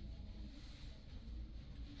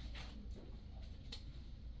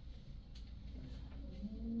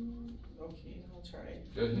 Okay, I'll try.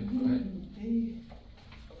 Good. Go ahead. Hey.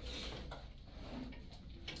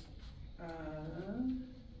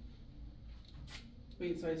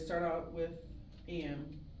 Wait, so I start out with AM,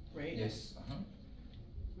 right? Yes.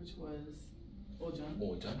 Which was 오전.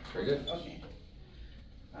 오전. Very good. Okay.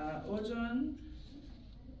 오전.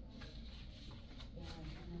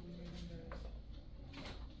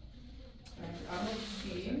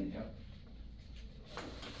 9시 Yep.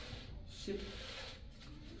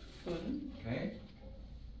 10분 Okay.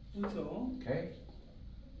 부터 Okay.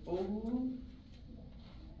 오후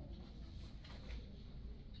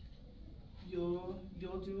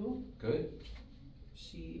 12시 Good.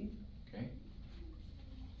 Okay.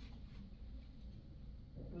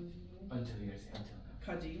 Until you're gonna say until now.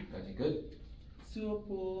 까지 Good.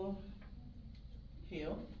 수업을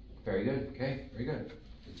해요. Very good. Okay. Very good.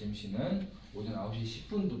 잼 씨는 오전 9시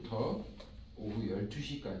 10분부터 오후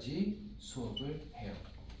 12시까지 수업을 해요.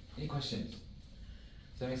 Any questions?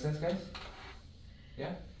 Does that make sense, guys?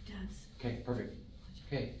 Yeah? Does. Okay, perfect.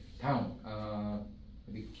 Okay, 다음.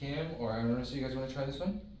 Maybe Kim or I don't know, so you guys want to try this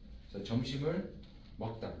one? So 점심을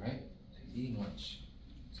먹다, right? So he's eating lunch.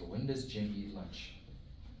 So when does Jim eat lunch?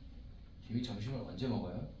 김이 점심을 언제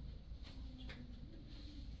먹어요?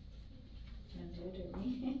 Can't do it to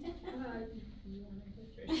me. You wanna go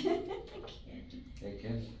first? Okay,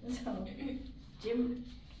 Kim. So,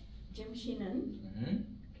 Jim 씨는, Mm-hmm.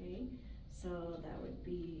 okay, so that would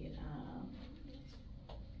be,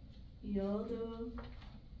 12반,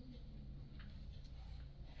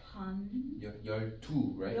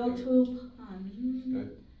 12, right? 12반.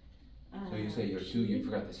 Good. So you say 12, you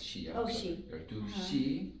forgot the she. Yeah? Oh, she.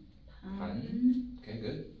 12시 반. 반, Okay,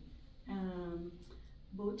 good.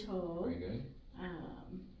 부터, Very good.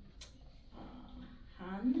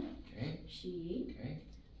 한, Okay, 시, okay.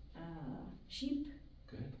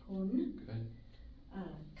 10분, Good.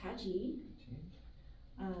 까지,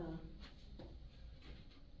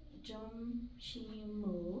 점심을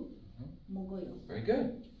먹어요. Very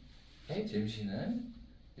good. Okay, 잼 씨는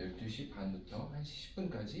 12시 반부터 1시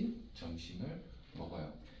 10분까지 점심을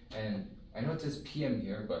먹어요. And I know it says PM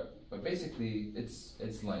here, but basically it's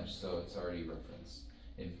lunch, so it's already referenced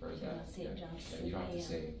in for You that. don't say Yeah. just Yeah, you don't have to AM.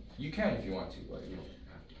 say. You can if you want to, but you don't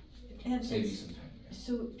have to. And Save you it's, some time. Yeah.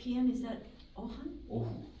 so PM, is that Ohan?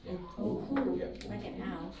 오후. Yeah. Ohu, Yeah. like an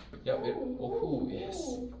owl. Yep. Ohu. Yes.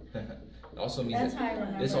 It also means That's that, how I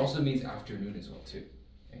remember this it. also means afternoon as well too.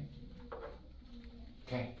 Okay.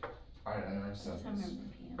 Okay. All right. That's how I remember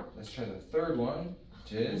PM. Let's try the third one,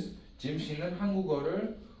 which is Jim 씨는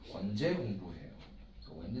한국어를 언제 공부해요?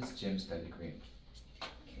 So when does Jim study Korean?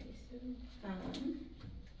 Okay, so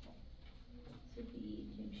so be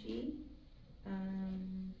Jimshi.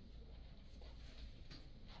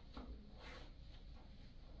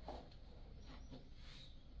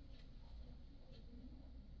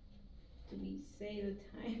 Do we say the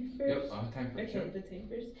time first? Yep, on time for Okay, sure. the time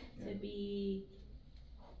first. Yeah. To be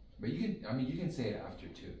But you can say it after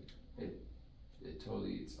too. It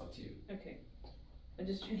totally, it's up to you. okay. I'm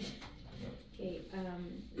just trying. Yep. Okay,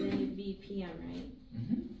 then it'd be PM, right?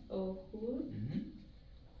 Mhm. Ohu. Mhm.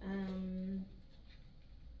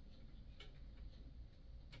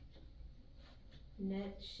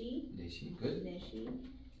 Netshi. 4시, good. Neshi.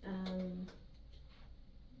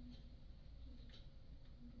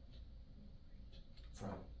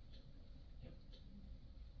 From. Yep.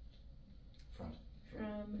 From.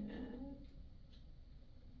 From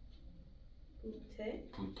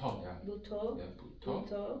Bute. 부터, yeah. Buto. Yeah, 부터.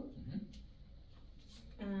 Buto.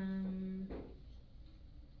 Mhm.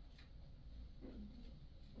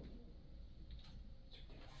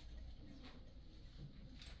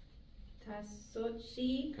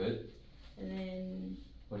 Tasochi. Good. And then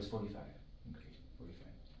What is 45? Okay, 45.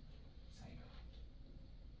 Saino.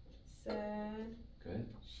 Sa. Good.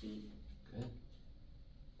 Sheep. Good.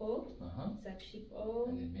 O. Uh-huh. Sakship O.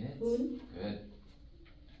 And then minutes. Hun. Good.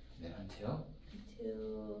 Then until.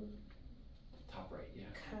 Until Top right, yeah.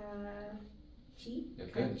 Kaji. Yeah,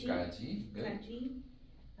 good. Kaji. 까지. Good. Kaji.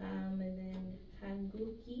 And then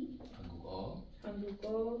Hanguki. 한국어.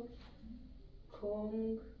 한국어.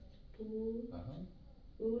 공부. Uh-huh.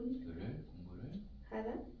 운. 공부를 하다.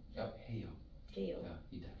 Yep, 해요. 해요. Yeah,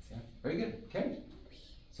 he does. Yeah. Very good. Okay.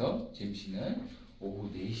 So, 짐 씨는 오후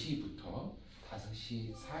 4시부터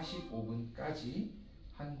 5시 45분까지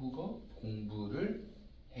한국어 공부를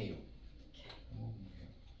해요. 한국어 공부해요.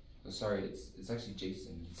 So sorry, it's actually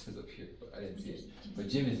Jason. It says up here, but I didn't see it. But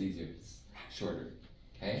Jim is easier. It's shorter.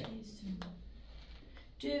 Okay.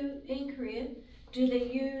 In Korea, do they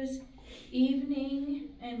use evening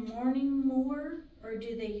and morning more, or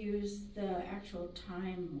do they use the actual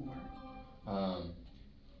time more?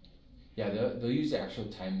 Yeah, they'll use the actual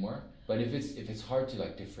time more. But if it's hard to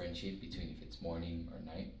like differentiate between if it's morning or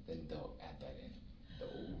night, then they'll add that in. The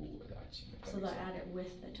오후 or the 아침. if that So makes they'll sense. add it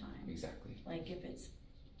with the time. Exactly. Like if it's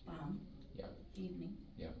Yeah. evening.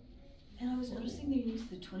 And I was noticing they use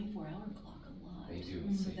the 24-hour clock a lot. They do.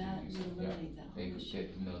 So They do that use would it, yeah. eliminate that They whole issue.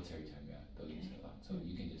 get military time, yeah. They'll use it a lot. So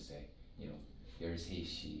you can just say,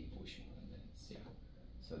 13시 50분 minutes, yeah.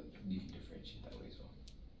 So you can differentiate that way as well.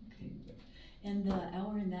 Okay. And the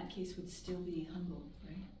hour in that case would still be Hangul,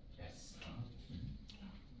 right? Yes.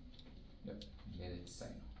 Yep. Minutes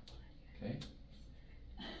sign. Okay.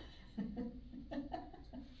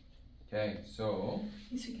 Okay. So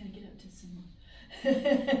At least we gotta get up to some.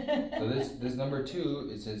 this number 2,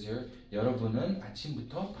 it says here, 여러분은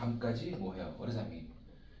아침부터 밤까지 뭐 해요? What does that mean?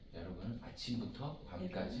 여러분은 아침부터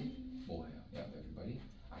밤까지 뭐 해요? Yeah, everybody.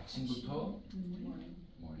 아침부터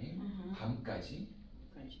morning, 밤까지.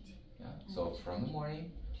 Yeah. So from the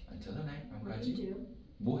morning until the night, What do you 밤까지 do?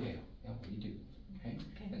 뭐 해요? Yeah, what do you do? Okay.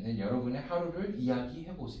 Okay. And then 여러분의 하루를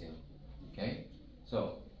이야기해 보세요. Okay.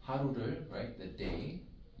 So 하루를, right? The day,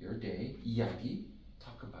 your day, 이야기,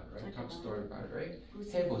 talk about it, right? Talk Talk about story about it, right?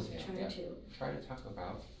 Who's 해보세요. try Yeah. to. Try to talk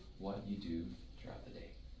about what you do throughout the day,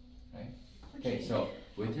 right? Okay, so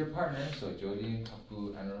with your partner, so Jody,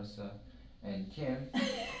 Kapu, Anarosa, and Kim,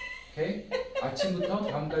 okay? 아침부터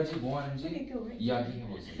밤까지 뭐 하는지 Okay, go right. 이야기해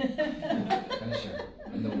보세요. Kind of share.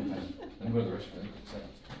 And then we'll time. Then go to the rest of it. So,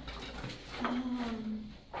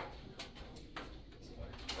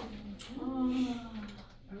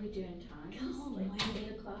 Are we doing times? Oh, Like my-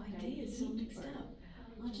 8 o'clock? My day is so mixed or- up.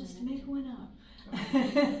 I'll just make one up.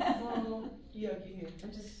 Well, 이야기 해.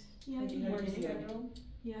 I'm just Yagi Work Gale. schedule.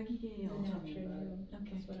 Yagi Gale. in the afternoon.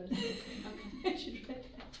 Okay. That's what I was thinking. I should write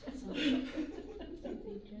that.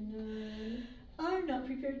 Afternoon. I'm not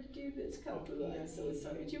prepared to do this, Kapu. I'm so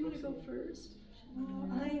sorry. Do you want to go first?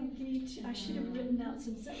 I am getting I should have written out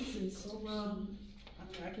some sentences. Oh, well, I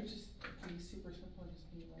mean, I could just be super simple,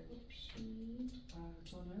 just be like, She.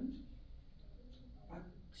 저는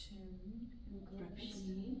breakfast.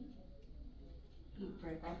 Eat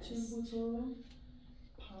breakfast. 아침부터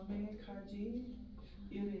밤에까지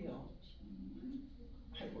일해요.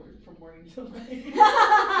 I work from morning till night.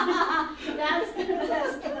 That's the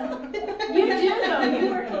best. You do though. You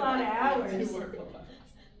work a lot of I hours. do work a lot.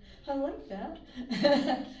 I like that.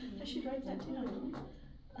 I should write that down.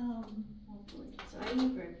 So I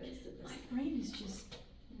eat breakfast at My this. brain is just,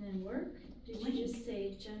 And then work. Did you just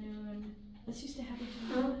say Janoon? that's used to happen to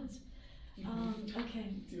me. Okay,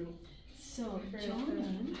 Do. so Very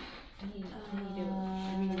John, I need to. I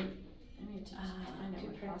need to. I know to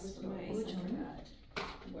what practice hospital my is. I John. forgot.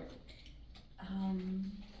 Work.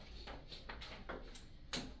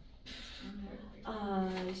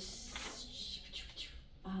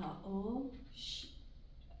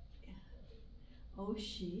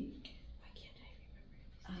 Oshi, Why can't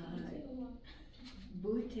I remember?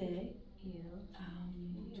 Bute, You.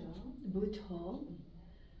 Buto,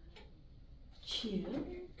 Chill,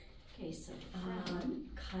 Okay, so from.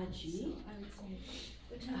 Kaji, So I would say.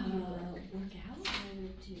 What time do you work? work out, I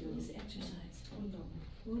would do. is exercise. 운동.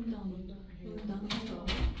 Undong,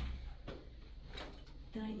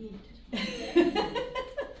 then I eat. From.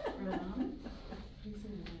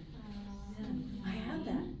 I have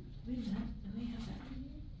that. Wait a minute, let me have that.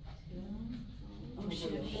 Oh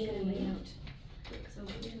shit, I put it in my note. So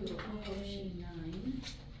we do Oshi 9.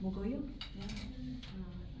 Mogoyo?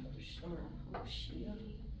 Or Oshi.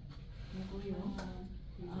 Mogoyo.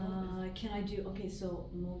 Can I do, okay, so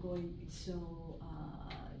Mogoyo, so,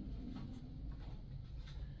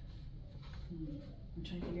 I'm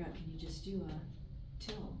trying to figure out, can you just do a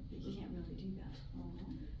till? But you can't really do that.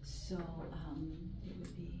 So, it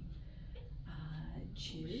would be,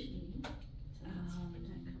 chu, So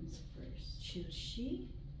that comes first. chushi,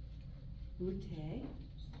 bute,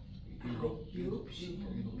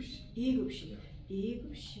 일곱시.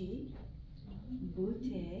 이급시,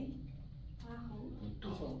 bute,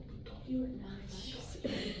 부터. You were at 9.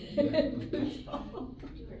 부터. You were at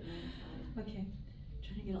 9. okay,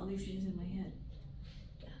 trying to get all these things in my head.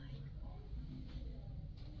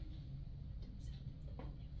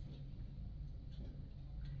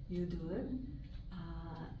 유돌,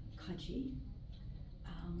 가지,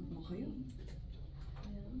 먹어요?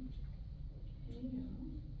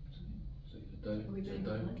 So we doing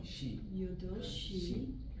여덟 what? 시. 유돌,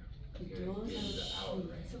 시, 유돌, 시, hour,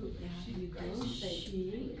 right? 유돌,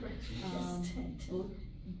 시, 부터,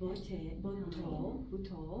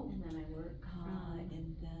 And then I work from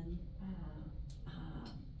and then,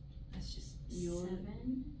 that's just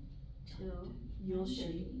 7 till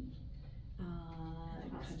요시,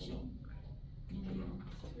 9:30. 가지. And then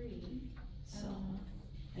 3. So,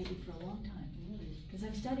 I eat for a long time, because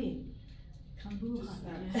I'm studying. Kambuha. Just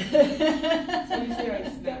snack. So you say I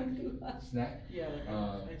snack. Snack. Yeah, like I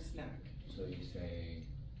snack. So you say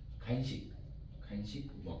간식. 간식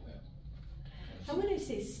먹어요. How would I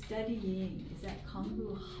say studying? Is that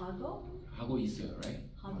kambuhago? 하고 있어요, right?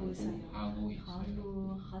 하고 있어요. 하고 있어요. 하고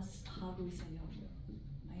있어요.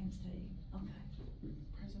 I am studying. Okay.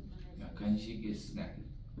 Present Yeah, perfect. 간식 is snack.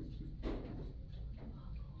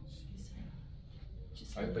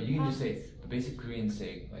 Just Alright, but you can just say the basic Koreans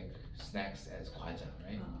say like snacks as 과자,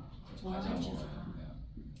 right? It's 과자 과자. 먹어요. Yeah.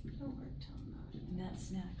 Don't work till 9. And that's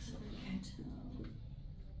snacks. Okay.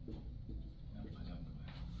 Yeah, 과자 먹어요.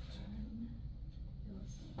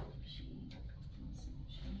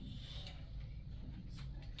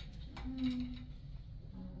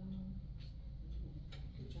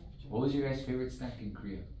 What was your guys' favorite snack in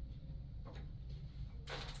Korea?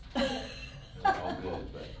 All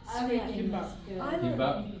good, but Everything Kimbap. is good.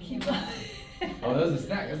 Kimbap? Kimbap. Oh, that was a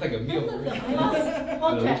snack. That's like a meal. I love No, that's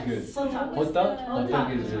hot good. dogs. Hot Hot dog? Hot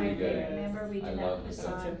dog is is my really good. favorite. Remember we I did love that hot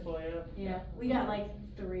croissant? Tempo, yeah. Yeah, we got like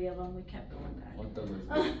 3 of them. We kept going back. Hot dog is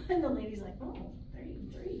good. And the lady's like, oh,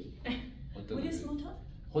 3. Hot dog What is is good. motok?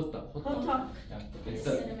 Hot dog. Hot Hot dog. dog. Yeah. It's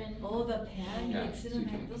the Cinnamon. Oh, the pancakes, Yeah, cinnamon,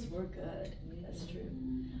 sweet. those were good. That's true.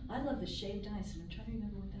 I love the shaved ice, and I'm trying to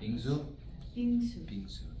remember what that 빙수? was. Bingsu.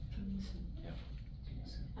 빙수. Bingsu.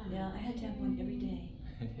 빙수. Yeah, I had to have one every day.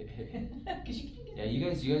 Cause you can get. Yeah, you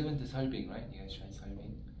guys went to Salbing, right? You guys tried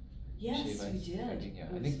Salbing? Yes, Shave we ice, did. Salbing,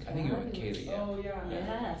 yeah. It I think you were with fabulous. Kaylee, yeah. Oh, yeah.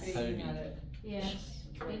 Yes. Baking Salmi. at it. Yes.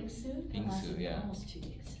 Bingsu? It lasted 빙수, yeah. almost 2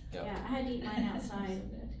 days. Yeah. Yeah, I had to eat mine outside.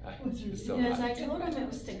 It's so Because hot. I told them it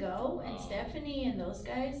was to go, and Oh. Stephanie and those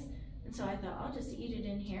guys, and so I thought, I'll just eat it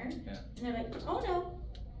in here. Yeah. And they're like, oh no,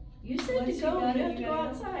 you said Once to you go, got you it, have to you go gotta go.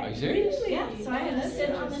 outside. Are you serious? Really? Yeah, so I had to That's sit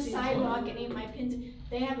on the interesting. sidewalk and eat my pins.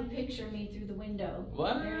 They have a picture of me through the window.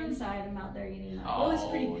 What? They're inside, I'm out there eating mine. Oh, it was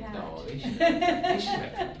pretty No, packed. they should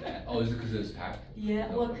have done that. Oh, is it because it was packed? Yeah,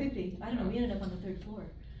 well, it could be. I don't know. We ended up on the 3rd floor.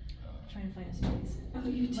 trying to find a space. Oh,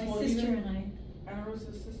 you My Well, sister even- and I. Anna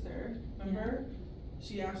Rosa's sister, remember?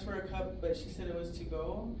 She asked for a cup, but she said it was to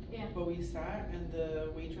go. Yeah. But we sat, and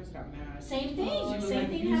the waitress got mad. Same thing. She was Same like,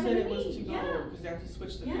 thing "You said happened it to was to me. go Yeah. because they have to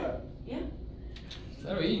switch the Yeah. cup."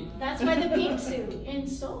 That'll eat. That's why the pink suit in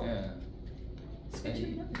Seoul. Yeah. It's good to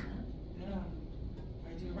remember that. Yeah,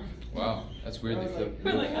 I do remember. Wow, that's weird. I They was flip.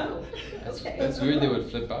 like, We're like, oh, That's, okay. that's weird. They would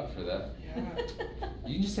flip out for that. Yeah.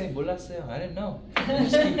 You can just say 몰랐어요. I didn't know. You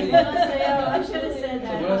just keep eating. 몰랐어요. I should have said So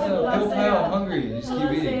that. 몰랐어요. 배고파요. I'm hungry. You just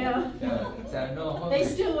keep eating. 몰랐어요. Yeah. Say I know I'm hungry. They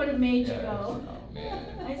still would have made you Yeah. go. Oh man.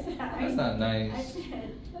 I said, That's not nice. I said,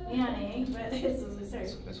 yeah, but this is sorry.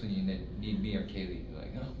 That's when you need me or Kaylee. You're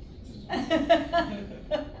like, oh.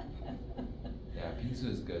 Yeah, pingsu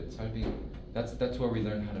is good. 설빙. That's where we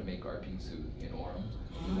learn how to make our pingsu in Orem.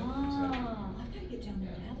 Ah, I've got to get down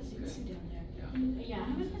there Yeah, and have a it's bingsu good. down there. Yeah. Yeah, I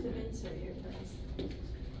haven't had the Vince here first.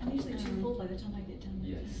 I'm usually too full by the time I get down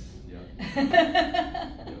there. Yes. Yeah.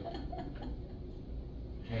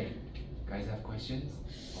 Hey, guys have questions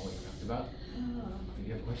on what we talked about? If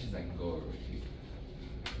you have questions, I can go over with you.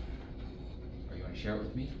 Or you want to share it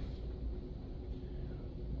with me?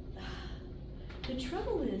 The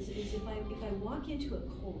trouble is if I walk into it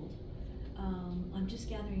cold, I'm just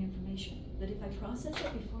gathering information. But if I process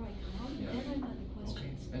it before I come, Yeah. then I've got the Okay,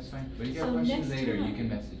 questions. that's fine. But if you So have questions next later, you time- can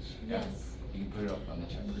message. Yeah. Yes. You can put it up on the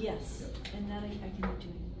chat. Yes, Yep. and that I can be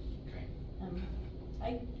doing. Okay.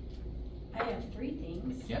 I have 3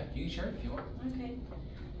 things. Yeah, you can share it if you want. Okay.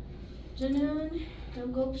 저는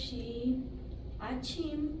 7시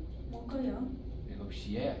아침 먹어요.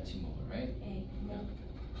 7시에 아침 먹어, right?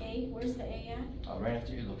 A, where's the A at? Right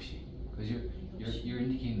after 7시. Because you're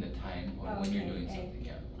indicating the time on when you're doing something.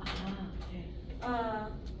 Yeah. Ah, okay.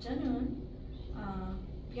 저는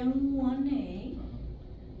병원에 Uh-huh.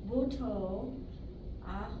 부터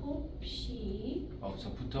 9시. Oh, so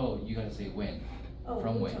부터 you gotta say when. Oh,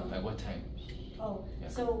 From when? 부터. Like what time? Oh, Yeah.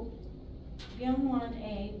 so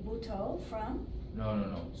병원에 부터 from.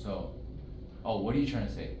 No. So, what are you trying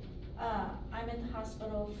to say? I'm in the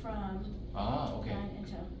hospital from Ah, okay. 9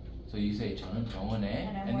 until. So you say 저는 병원에,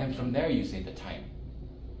 And I'm and then working. from there you say the time.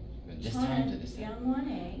 From this time to this time.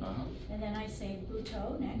 병원에. Uh-huh. And then I say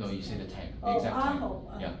부터 next. No, you say the time. The Oh, exact time.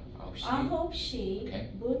 아홉. Yeah. 9시. 9시 Okay.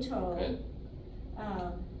 부터 Good.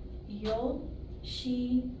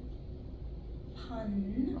 10시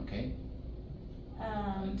반 Okay.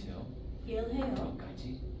 Until. 일해요.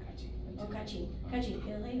 까지. Oh, Until. 같이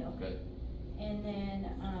일해요. Good. And then,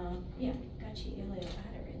 yeah, 같이 일해요. I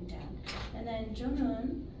had it written down. And then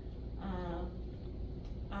저는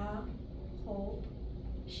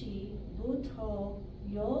 9시부터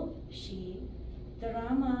 10시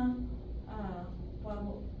드라마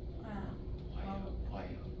봐요.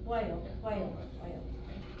 와요.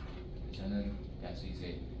 저는 so you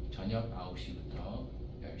say 저녁 9시부터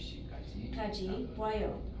 10시까지. 까지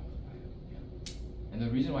와요. And the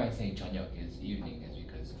reason why I'm saying 저녁 is evening is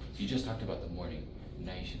because you just talked about the morning,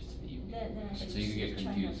 now you shift to the evening. Then I And should so you could get say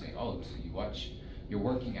confused 저녁. saying, oh, so you're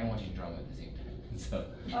working and watching drama at the same time. So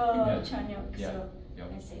Oh, yeah. 저녁. Yeah. So Yep.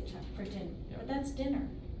 I say for dinner. Yeah. But that's dinner.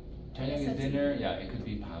 I 저녁 guess is that's dinner, evening. yeah, it could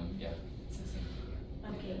be 밤, yeah, it's the same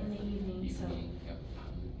thing. Okay, in the evening. So Yep,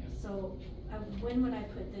 밤, yeah. so when would I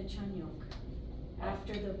put the 저녁?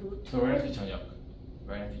 After the boot. So right after 저녁,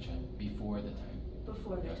 before the time.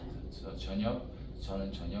 Before the Yeah, time. so 저녁,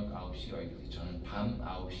 저는 저녁 9시, or you can say 저는 밤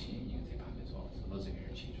 9시, you can say 밤 as well. So those are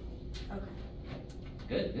interchangeable. Okay.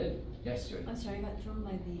 Good. Yes, Joy. I'm sorry, I got thrown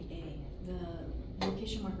by the A. The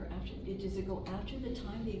location marker after, does it go after the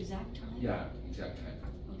time, the exact time? Yeah, exact time.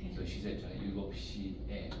 Okay. So she said 저녁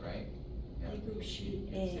 7시에, right? Yeah, 7시 you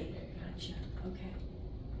A, say A. gotcha, okay.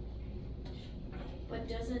 But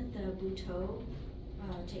doesn't the buto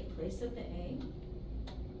take place of the A?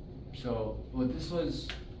 So, well, this was.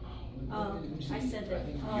 I said that. I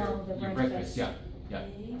think Oh, your the breakfast. breakfast. Yeah.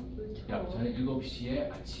 A, buto. 야, 저는 7시에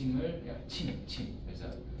아침을, 야, 침. 그래서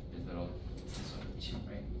little this one, 침,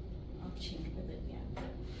 right? I'll change with it, yeah.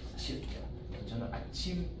 침. 저는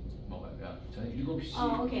아침 먹어요. 야, 저는 7시.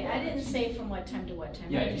 Oh, okay, I didn't say from what time to what time.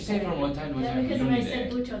 Yeah, I if you just say said from A. what time to what Yeah, time, you because don't if I need said A.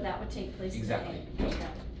 buto, that would take place Exactly, of the A. yeah. Okay.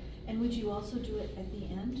 And would you also do it at the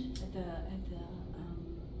end,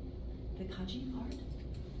 the kaji part?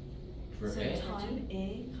 For So A? time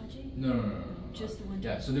A, kaji? No. Just the one.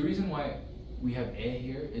 Yeah, so the reason why we have A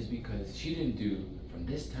here is because she didn't do from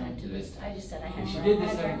this time to this time. I just said I had If she breakfast. did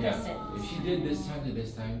this I had time, breakfast yeah. at- If she did this time to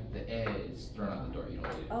this time, the A is thrown out the door. You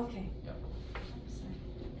don't need it. Okay. Yeah. Sorry.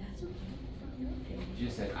 That's okay. You're okay. You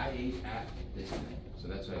just said I ate at this time, so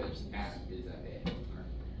that's why there's at is that A.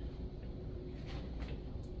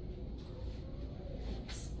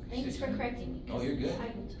 Thanks for correcting me. 'cause Oh, you're good.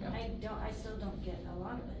 I still don't get a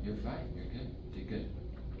lot of it. You're fine. You're good. Did good.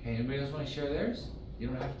 Okay. Anybody else want to share theirs? You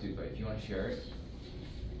don't have to, but if you want to share it,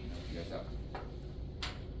 you guys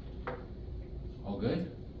out. All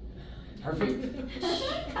good? Perfect. Okay,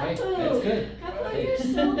 that's good. Kapu, Hey. you're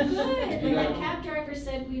so good. When Yeah. that cab driver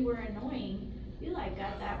said we were annoying, you like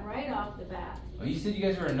got that right off the bat. Oh, you said you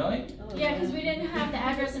guys were annoying? Oh, Yeah, because we didn't have the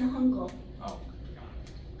address in Hunkel. Oh.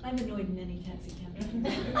 I've annoyed many taxi cabs.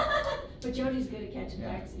 But Jody's good at catching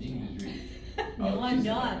Yeah, taxis. you can man. just read. No, Oh, I'm she's-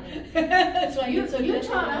 not. That's why I You get so you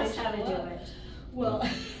desperate taught when they us how to show do up. it. Well.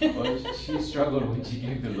 Well, she struggled when she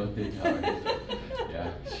came to Lotte Tower.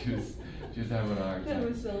 Yeah, she was having a hard That time.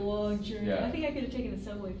 was a long journey. Yeah. I think I could have taken the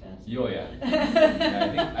subway faster. Oh yeah.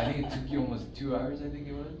 Yeah, I think it took you almost 2 hours. I think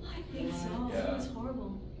it was. I think so. Yeah. It was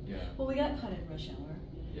horrible. Yeah. Well, we got caught in rush hour,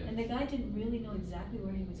 Yeah. and the guy didn't really know exactly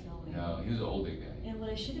where he was going. No, he was an older guy. And what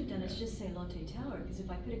I should have done is just say Lotte Tower, because if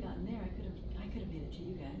I could have gotten there, I could have made it to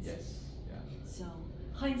you guys. Yes. Yeah. So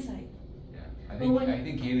hindsight. Yeah. Well, when- I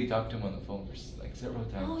think Haley talked to him on the phone for like several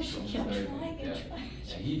times. Oh, she Almost kept every- trying and yeah. trying.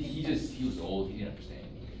 Yeah. He was old. He didn't understand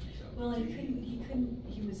anything. So. Well, and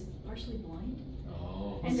he was partially blind.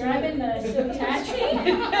 Oh. And driving the taxi?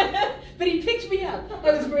 But he picked me up.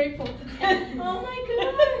 I was grateful. Oh my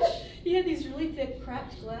gosh. He had these really thick,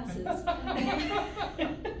 cracked glasses.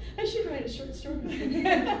 I should write a short story.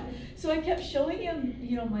 So I kept showing him,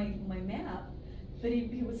 my map, but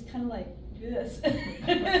he was kind of like this.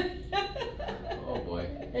 Oh boy.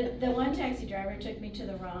 The one taxi driver took me to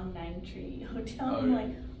the wrong Nine Tree Hotel. Oh, I'm yeah. like,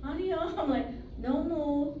 adios. I'm like, no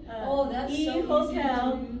more. Oh, that's E so easy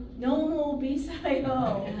Hotel. to do. No more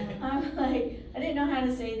Bisayo. I'm like, I didn't know how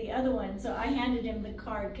to say the other one, so I handed him the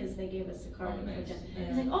card because they gave us the card. Oh, in the nice. hotel. Yeah.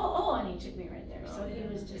 He's like, oh, and he took me right there. So Oh, he yeah.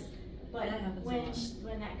 was just. But That happens a when lot.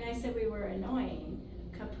 when that guy said we were annoying,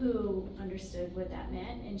 Kapu understood what that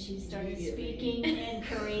meant, and she started Immediately. speaking in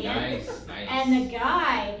Korean. Nice. Nice. And the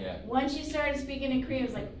guy, Yeah. once she started speaking in Korean,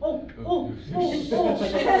 was like, oh, Oh.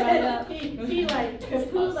 right up. He like,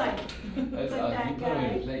 Kapu like, That's like awesome. that You put him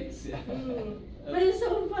in guy. place. Yeah. Mm. But it's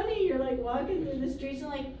so funny, you're like walking through the streets and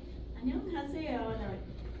like, 안녕하세요, and they're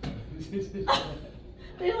like,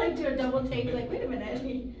 they like do a double take, like, wait a minute,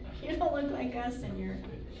 you don't look like us, and you're,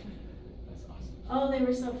 That's awesome. oh, they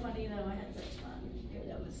were so funny though, I had such fun.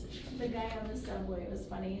 That was such fun. The guy on the subway was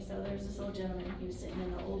funny, so there's this old gentleman, he was sitting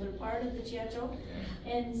in the older part of the Chiacho,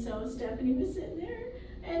 and so Stephanie was sitting there,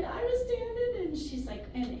 and I was standing, and she's like,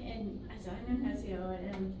 and I said,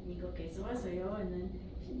 안녕하세요, and you go, okay, so and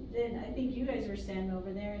then I think you guys were standing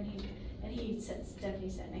over there, and he said, Stephanie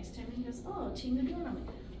sat next to him, and he goes, oh, 친구들, I'm like,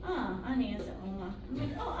 아니, I said, 엄마. I'm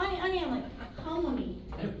like, oh, 아니, I'm like, 할머니.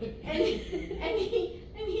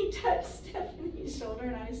 And he touched Stephanie's shoulder,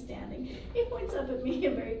 and I was standing. He points up at me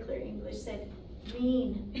in very clear English, said,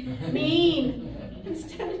 mean. And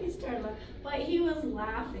Stephanie started laughing, but he was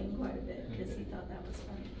laughing quite a bit because he thought that was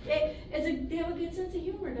funny. They have a good sense of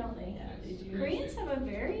humor, don't they? Yeah, they do. Koreans have a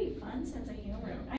very fun sense of humor. Yeah.